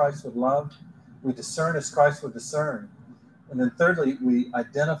love as Christ would love. We discern as Christ would discern. And then thirdly, we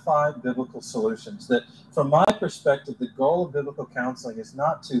identify biblical solutions. That from my perspective, the goal of biblical counseling is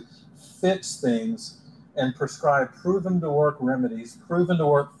not to fix things and prescribe proven to work remedies, proven to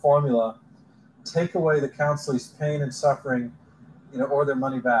work formula, take away the counselee's pain and suffering, or their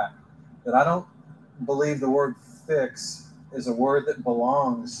money back. That I don't believe the word fix is a word that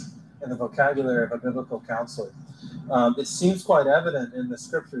belongs in the vocabulary of a biblical counselor. It seems quite evident in the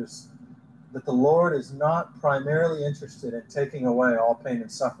scriptures that the Lord is not primarily interested in taking away all pain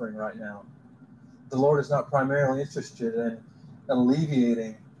and suffering right now. The Lord is not primarily interested in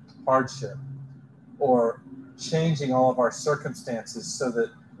alleviating hardship or changing all of our circumstances so that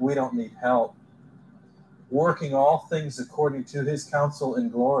we don't need help. Working all things according to his counsel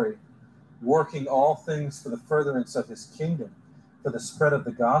and glory, working all things for the furtherance of his kingdom, for the spread of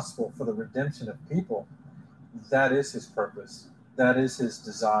the gospel, for the redemption of people. That is his purpose. That is his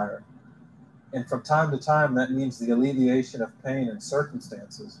desire. And from time to time, that means the alleviation of pain and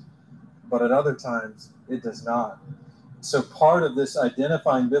circumstances. but at other times it does not. So part of this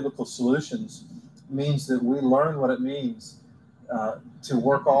identifying biblical solutions means that we learn what it means to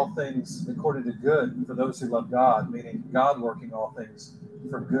work all things according to good for those who love God, meaning God working all things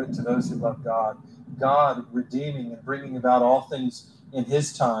for good to those who love God, God redeeming and bringing about all things in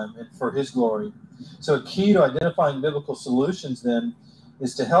his time and for his glory. So a key to identifying biblical solutions then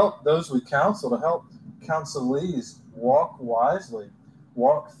is to help those we counsel, to help counselees walk wisely,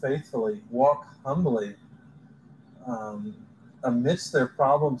 walk faithfully, walk humbly amidst their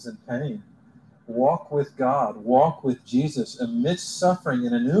problems and pain. Walk with God, walk with Jesus amidst suffering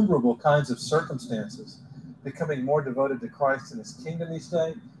in innumerable kinds of circumstances, becoming more devoted to Christ and his kingdom each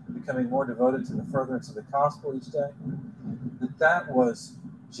day, becoming more devoted to the furtherance of the gospel each day. That was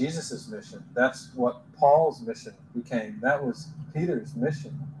Jesus' mission. That's what Paul's mission became. That was Peter's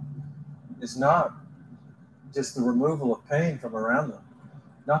mission. It's not just the removal of pain from around them,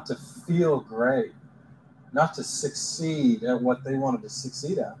 not to feel great, not to succeed at what they wanted to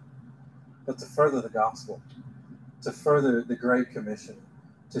succeed at, but to further the gospel, to further the Great Commission,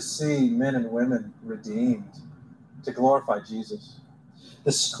 to see men and women redeemed, to glorify Jesus.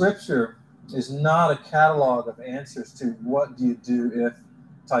 The scripture is not a catalog of answers to what do you do if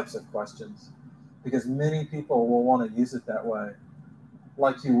types of questions, because many people will want to use it that way,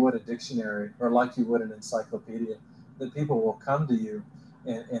 like you would a dictionary or like you would an encyclopedia, that people will come to you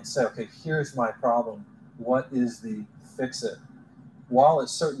and say, okay, here's my problem. What is the fix it? While at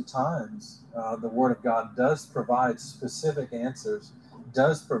certain times, the Word of God does provide specific answers,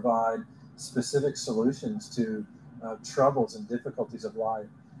 does provide specific solutions to troubles and difficulties of life,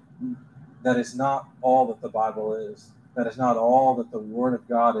 that is not all that the Bible is. That is not all that the Word of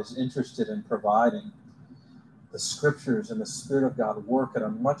God is interested in providing. The Scriptures and the Spirit of God work at a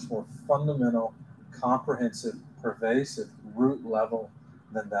much more fundamental, comprehensive, pervasive, root level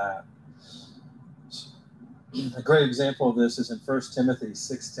than that. A great example of this is in 1 Timothy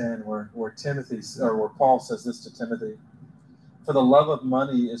 6:10, where Paul says this to Timothy: "For the love of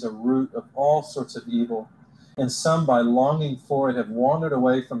money is a root of all sorts of evil, and some by longing for it have wandered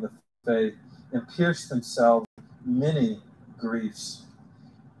away from the faith and pierced themselves many griefs."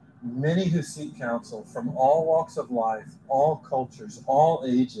 Many who seek counsel from all walks of life, all cultures, all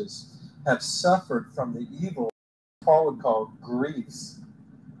ages, have suffered from the evil Paul would call griefs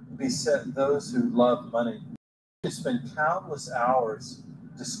beset those who love money. We spend countless hours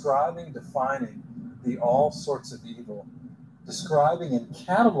describing, defining the all sorts of evil, describing and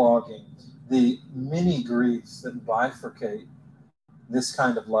cataloging the many griefs that bifurcate this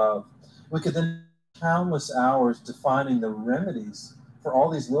kind of love. We could then spend countless hours defining the remedies for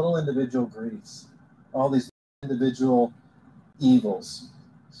all these little individual griefs, all these individual evils,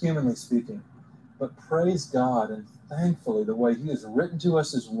 humanly speaking. But praise God, and thankfully, the way he has written to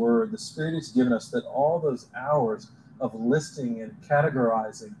us his word, the Spirit has given us, that all those hours of listing and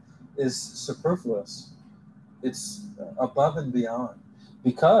categorizing is superfluous. It's above and beyond,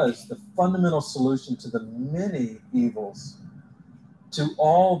 because the fundamental solution to the many evils, to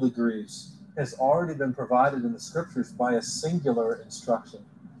all the griefs, has already been provided in the Scriptures by a singular instruction.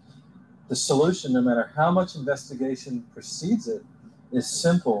 The solution, no matter how much investigation precedes it, is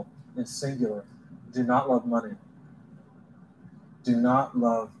simple and singular. Do not love money. Do not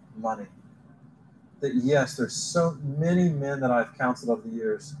love money. That yes, there's so many men that I've counseled over the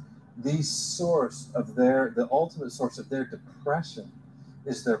years, the ultimate source of their depression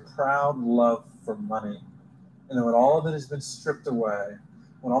is their proud love for money. And then when all of it has been stripped away,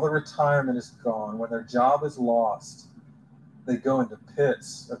 when all the retirement is gone, when their job is lost, they go into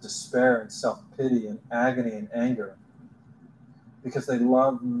pits of despair and self-pity and agony and anger because they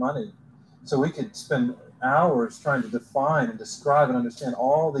love money. So we could spend hours trying to define and describe and understand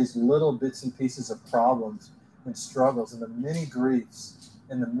all these little bits and pieces of problems and struggles and the many griefs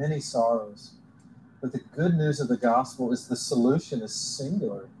and the many sorrows. But the good news of the gospel is the solution is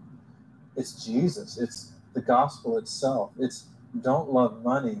singular. It's Jesus. It's the gospel itself. It's don't love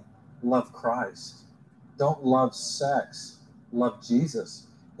money, love Christ. Don't love sex, love Jesus.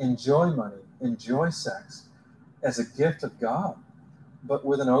 Enjoy money, enjoy sex as a gift of God, but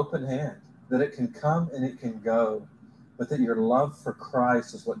with an open hand, that it can come and it can go, but that your love for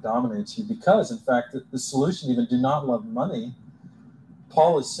Christ is what dominates you. Because, in fact, the solution, even do not love money,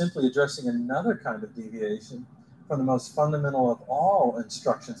 Paul is simply addressing another kind of deviation from the most fundamental of all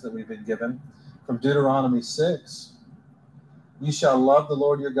instructions that we've been given, from Deuteronomy 6. You shall love the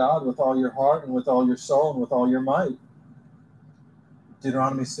Lord your God with all your heart and with all your soul and with all your might.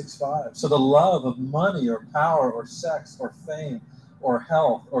 Deuteronomy 6:5. So the love of money or power or sex or fame or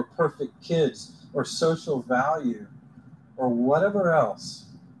health or perfect kids or social value or whatever else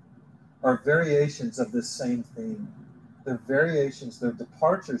are variations of this same theme. They're variations, they're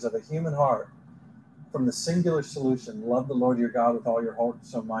departures of a human heart from the singular solution: love the Lord your God with all your heart,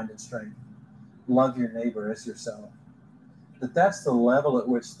 soul, mind, and strength. Love your neighbor as yourself. That's the level at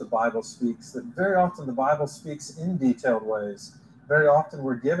which the Bible speaks. That very often the Bible speaks in detailed ways. Very often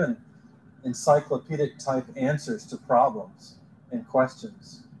we're given encyclopedic type answers to problems and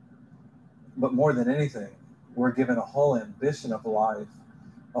questions. But more than anything, we're given a whole ambition of life,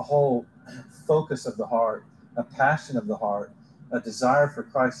 a whole focus of the heart, a passion of the heart, a desire for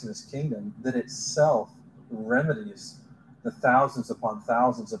Christ and his kingdom that itself remedies the thousands upon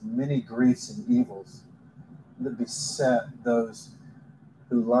thousands of many griefs and evils that beset those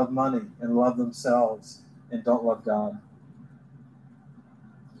who love money and love themselves and don't love God.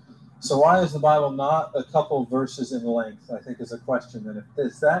 So why is the Bible not a couple verses in length, I think is a question. And if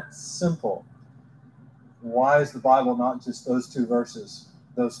it's that simple, why is the Bible not just those two verses,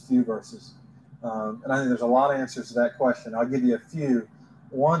 those few verses? And I think there's a lot of answers to that question. I'll give you a few.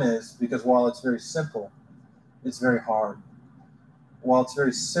 One is because while it's very simple, it's very hard. While it's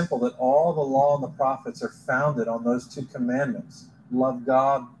very simple that all the law and the prophets are founded on those two commandments: love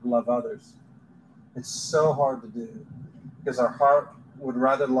God, love others. It's so hard to do because our heart would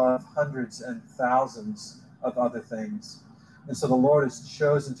rather love hundreds and thousands of other things. And so the Lord has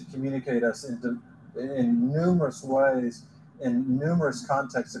chosen to communicate us in numerous ways, in numerous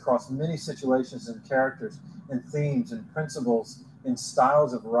contexts, across many situations and characters and themes and principles, in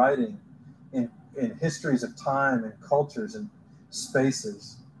styles of writing, in histories of time and cultures and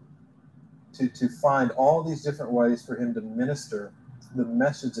spaces, to find all these different ways for him to minister the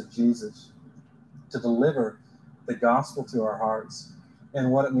message of Jesus, to deliver the gospel to our hearts and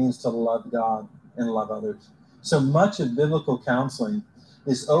what it means to love God and love others. So much of biblical counseling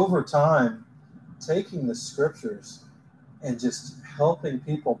is over time taking the scriptures and just helping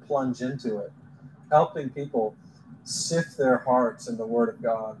people plunge into it, helping people sift their hearts in the Word of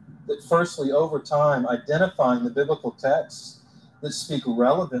God. That firstly, over time, identifying the biblical texts that speak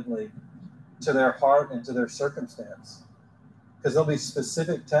relevantly to their heart and to their circumstance. Because there'll be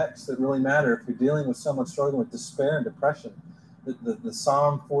specific texts that really matter if you're dealing with someone struggling with despair and depression. The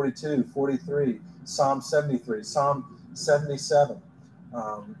Psalm 42, 43, Psalm 73, Psalm 77,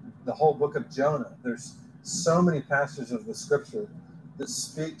 the whole book of Jonah. There's so many passages of the scripture that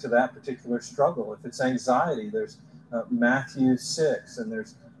speak to that particular struggle. If it's anxiety, there's Matthew 6, and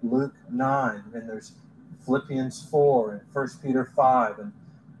there's Luke 9, and there's Philippians 4, and 1 Peter 5,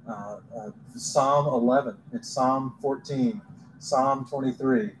 and Psalm 11, and Psalm 14, Psalm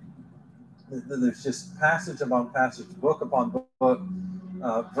 23. There's just passage upon passage, book upon book,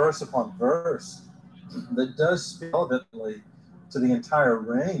 verse upon verse that does speak relevantly to the entire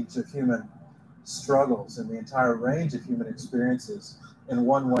range of human struggles and the entire range of human experiences in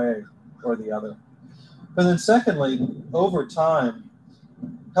one way or the other. But then secondly, over time,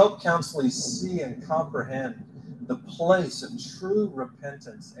 help counselors see and comprehend the place of true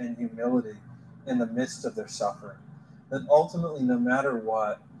repentance and humility in the midst of their suffering. That ultimately, no matter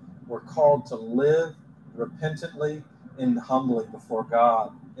what, we're called to live repentantly and humbly before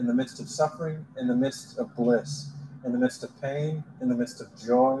God in the midst of suffering, in the midst of bliss, in the midst of pain, in the midst of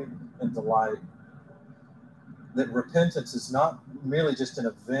joy and delight. That repentance is not merely just an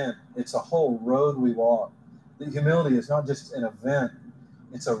event, it's a whole road we walk. That humility is not just an event,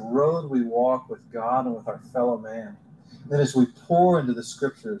 it's a road we walk with God and with our fellow man. That as we pour into the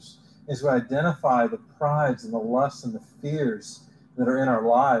scriptures, as we identify the prides and the lusts and the fears that are in our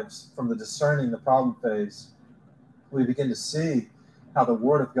lives from the discerning the problem phase, we begin to see how the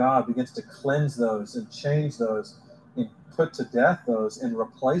Word of God begins to cleanse those and change those and put to death those and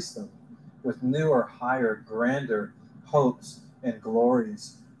replace them with newer, higher, grander hopes and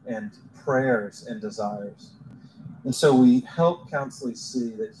glories and prayers and desires. And so we help counselors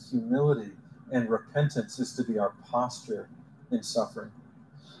see that humility and repentance is to be our posture in suffering.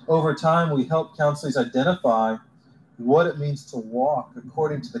 Over time, we help counselors identify what it means to walk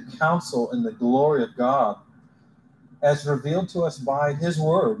according to the counsel and the glory of God as revealed to us by His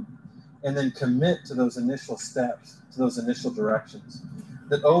Word, and then commit to those initial steps, to those initial directions.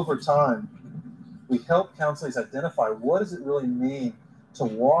 That over time, we help counselors identify what does it really mean to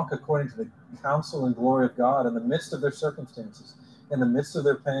walk according to the counsel and glory of God in the midst of their circumstances, in the midst of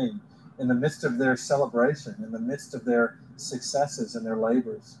their pain, in the midst of their celebration, in the midst of their successes and their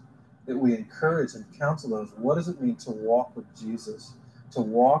labors. That we encourage and counsel those. What does it mean to walk with Jesus, to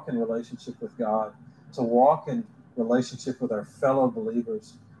walk in relationship with God, to walk in relationship with our fellow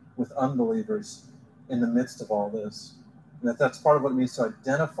believers, with unbelievers in the midst of all this? And that's part of what it means to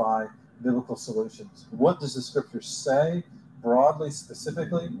identify biblical solutions. What does the scripture say? broadly,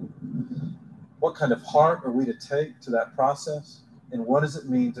 specifically, what kind of heart are we to take to that process? And what does it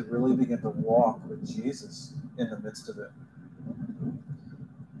mean to really begin to walk with Jesus in the midst of it?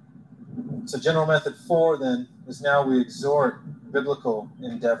 So general method 4 then is now we exhort biblical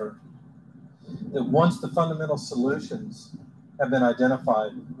endeavor. That once the fundamental solutions have been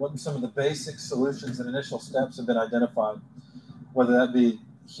identified, what some of the basic solutions and initial steps have been identified, whether that be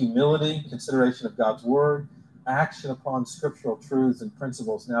humility, consideration of God's word, action upon scriptural truths and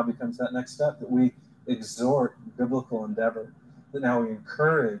principles now becomes that next step, that we exhort biblical endeavor, that now we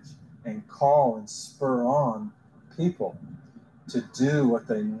encourage and call and spur on people to do what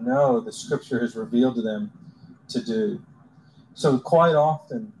they know the scripture has revealed to them to do. So quite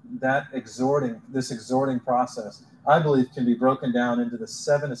often this exhorting process, I believe, can be broken down into the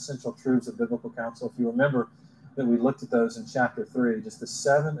 7 essential truths of biblical counsel. If you remember that we looked at those in chapter 3, just the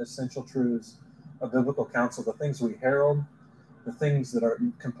 7 essential truths of biblical counsel, the things we herald, the things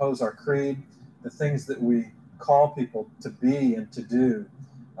that compose our creed, the things that we call people to be and to do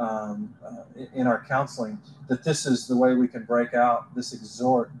in our counseling, that this is the way we can break out this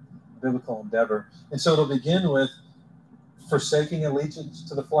exhort biblical endeavor. And so it'll begin with forsaking allegiance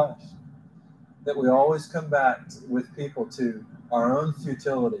to the flesh, that we always come back with people to our own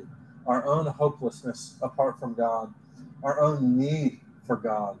futility, our own hopelessness apart from God, our own need for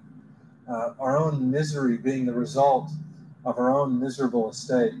God, our own misery being the result of our own miserable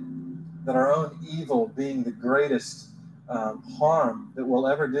estate, that our own evil being the greatest harm that we'll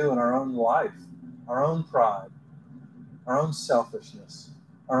ever do in our own life, our own pride, our own selfishness,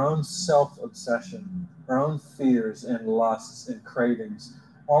 our own self-obsession, our own fears and lusts and cravings,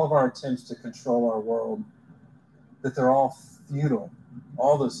 all of our attempts to control our world, that they're all futile.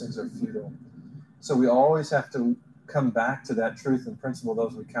 All those things are futile. So we always have to come back to that truth and principle,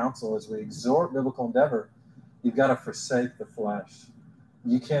 those we counsel, as we exhort biblical endeavor. You've got to forsake the flesh.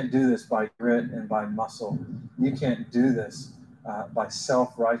 You can't do this by grit and by muscle. You can't do this by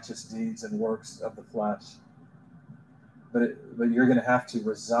self-righteous deeds and works of the flesh. But you're going to have to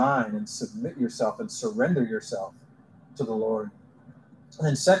resign and submit yourself and surrender yourself to the Lord. And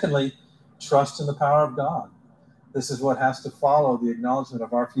then secondly, trust in the power of God. This is what has to follow the acknowledgement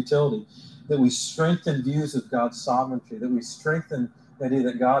of our futility, that we strengthen views of God's sovereignty, that we strengthen the idea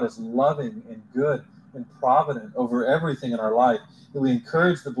that God is loving and good and provident over everything in our life, that we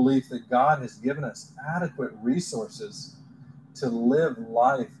encourage the belief that God has given us adequate resources to live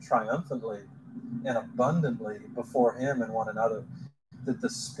life triumphantly and abundantly before Him and one another, that the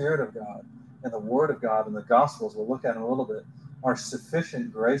Spirit of God and the Word of God and the Gospels, we'll look at in a little bit, are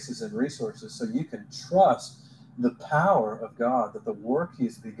sufficient graces and resources so you can trust the power of God, that the work He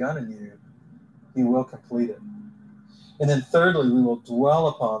has begun in you, He will complete it. And then thirdly, we will dwell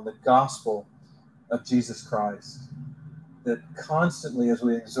upon the gospel of Jesus Christ, that constantly as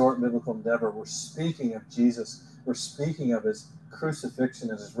we exhort biblical endeavor, we're speaking of Jesus, we're speaking of His crucifixion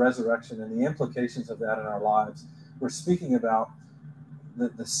and His resurrection and the implications of that in our lives. We're speaking about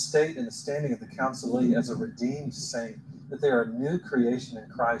the state and the standing of the counselee as a redeemed saint, that they are a new creation in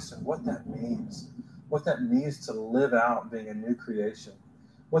Christ, and what that means to live out being a new creation,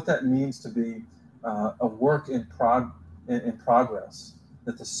 what that means to be a work in progress,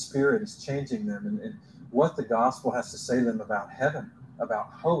 that the Spirit is changing them, and what the gospel has to say to them about heaven, about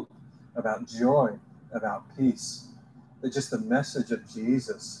hope, about joy, about peace. That just the message of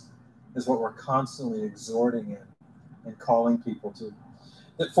Jesus is what we're constantly exhorting in and calling people to.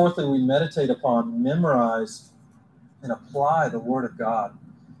 That fourthly, we meditate upon, memorize, and apply the Word of God.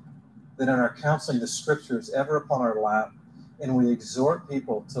 That in our counseling, the Scripture is ever upon our lap, and we exhort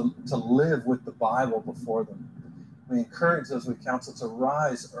people to live with the Bible before them. We encourage those we counsel to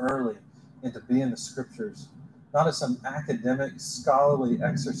rise early and to be in the Scriptures, not as some academic, scholarly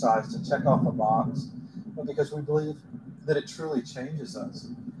exercise to check off a box, but because we believe that it truly changes us,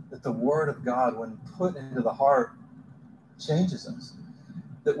 that the Word of God, when put into the heart, changes us.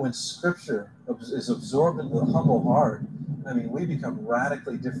 That when Scripture is absorbed into the humble heart, we become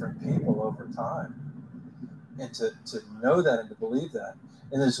radically different people over time. And to know that and to believe that,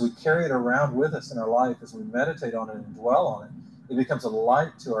 and as we carry it around with us in our life, as we meditate on it and dwell on it, it becomes a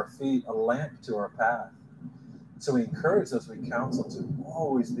light to our feet, a lamp to our path. So we encourage those we counsel to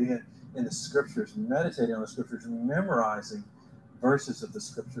always be in the Scriptures, meditating on the Scriptures, memorizing verses of the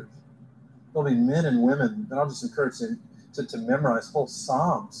Scriptures. There'll be men and women, and I'll just encourage them to memorize whole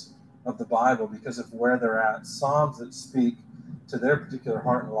Psalms of the Bible because of where they're at, Psalms that speak to their particular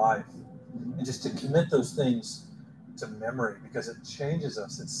heart and life, and just to commit those things to memory because it changes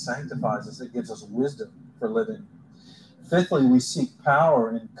us, it sanctifies us, it gives us wisdom for living. Fifthly, we seek power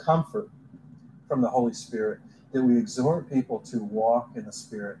and comfort from the Holy Spirit. that we exhort people to walk in the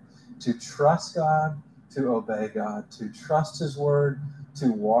Spirit, to trust God, to obey God, to trust His Word,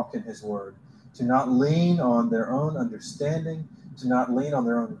 to walk in His Word, to not lean on their own understanding, to not lean on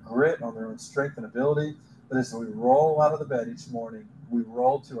their own grit, on their own strength and ability, but as we roll out of the bed each morning, we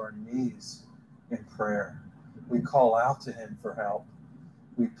roll to our knees in prayer. We call out to Him for help.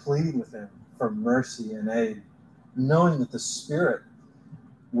 We plead with Him for mercy and aid, knowing that the Spirit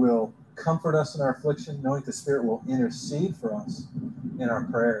will comfort us in our affliction, knowing the Spirit will intercede for us in our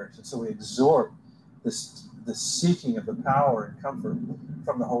prayers. And so we exhort the seeking of the power and comfort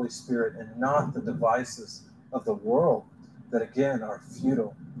from the Holy Spirit and not the devices of the world that, again, are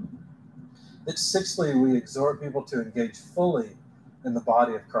futile. That sixthly, we exhort people to engage fully in the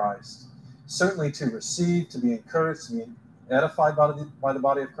body of Christ. Certainly to receive, to be encouraged, to be edified by the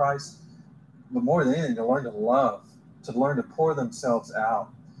body of Christ, but more than anything, to learn to love, to learn to pour themselves out,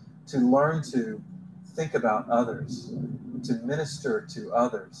 to learn to think about others, to minister to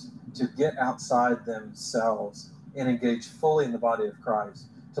others, to get outside themselves and engage fully in the body of Christ,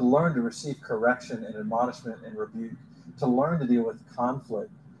 to learn to receive correction and admonishment and rebuke, to learn to deal with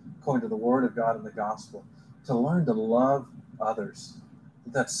conflict according to the Word of God and the gospel, to learn to love others.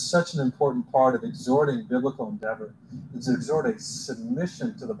 That's such an important part of exhorting biblical endeavor. It's to exhort a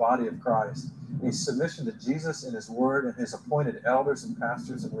submission to the body of Christ, a submission to Jesus and His Word and His appointed elders and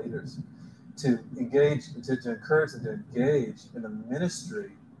pastors and leaders, to engage, to encourage them to engage in the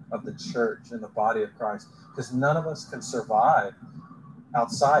ministry of the church and the body of Christ, because none of us can survive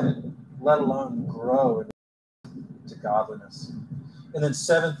outside it, let alone grow into godliness. And then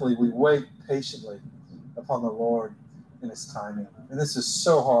seventhly, we wait patiently upon the Lord in His timing. And this is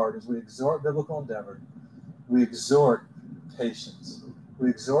so hard. As we exhort biblical endeavor, we exhort patience. We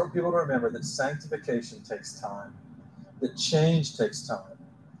exhort people to remember that sanctification takes time, that change takes time,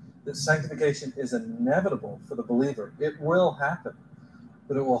 that sanctification is inevitable for the believer. It will happen,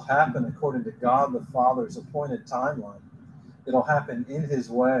 but it will happen according to God the Father's appointed timeline. It'll happen in His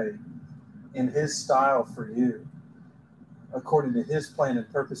way, in His style for you, according to His plan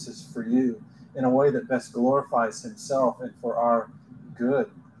and purposes for you, in a way that best glorifies Himself and for our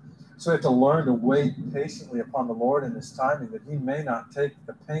good. So we have to learn to wait patiently upon the Lord in His timing, that He may not take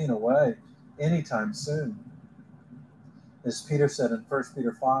the pain away anytime soon. As Peter said in 1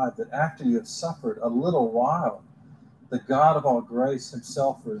 Peter 5, that after you have suffered a little while, the God of all grace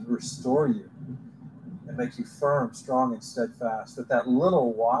Himself will restore you and make you firm, strong, and steadfast. That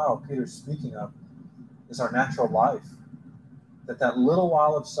little while Peter's speaking of is our natural life. That little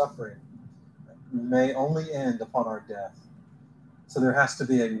while of suffering may only end upon our death. So there has to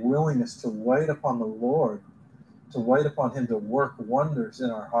be a willingness to wait upon the Lord, to wait upon Him to work wonders in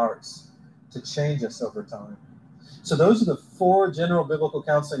our hearts, to change us over time. So those are the four general biblical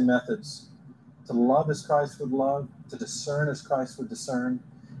counseling methods: to love as Christ would love, to discern as Christ would discern,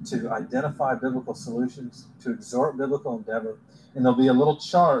 to identify biblical solutions, to exhort biblical endeavor. And there'll be a little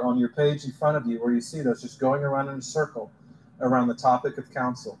chart on your page in front of you where you see those just going around in a circle around the topic of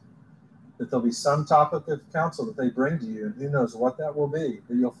counsel. That there'll be some topic of counsel that they bring to you, and who knows what that will be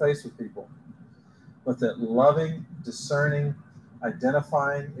that you'll face with people. But that loving, discerning,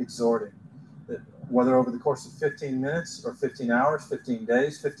 identifying, exhorting, that whether over the course of 15 minutes or 15 hours, 15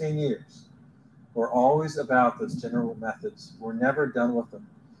 days, 15 years, we're always about those general methods. We're never done with them.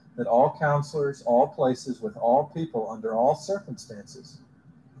 That all counselors, all places, with all people, under all circumstances,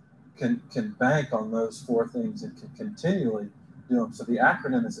 can bank on those four things and can continually do them. So the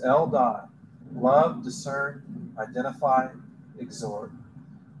acronym is LDI: love, discern, identify, exhort.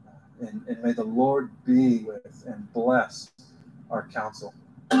 And may the Lord be with and bless our counsel.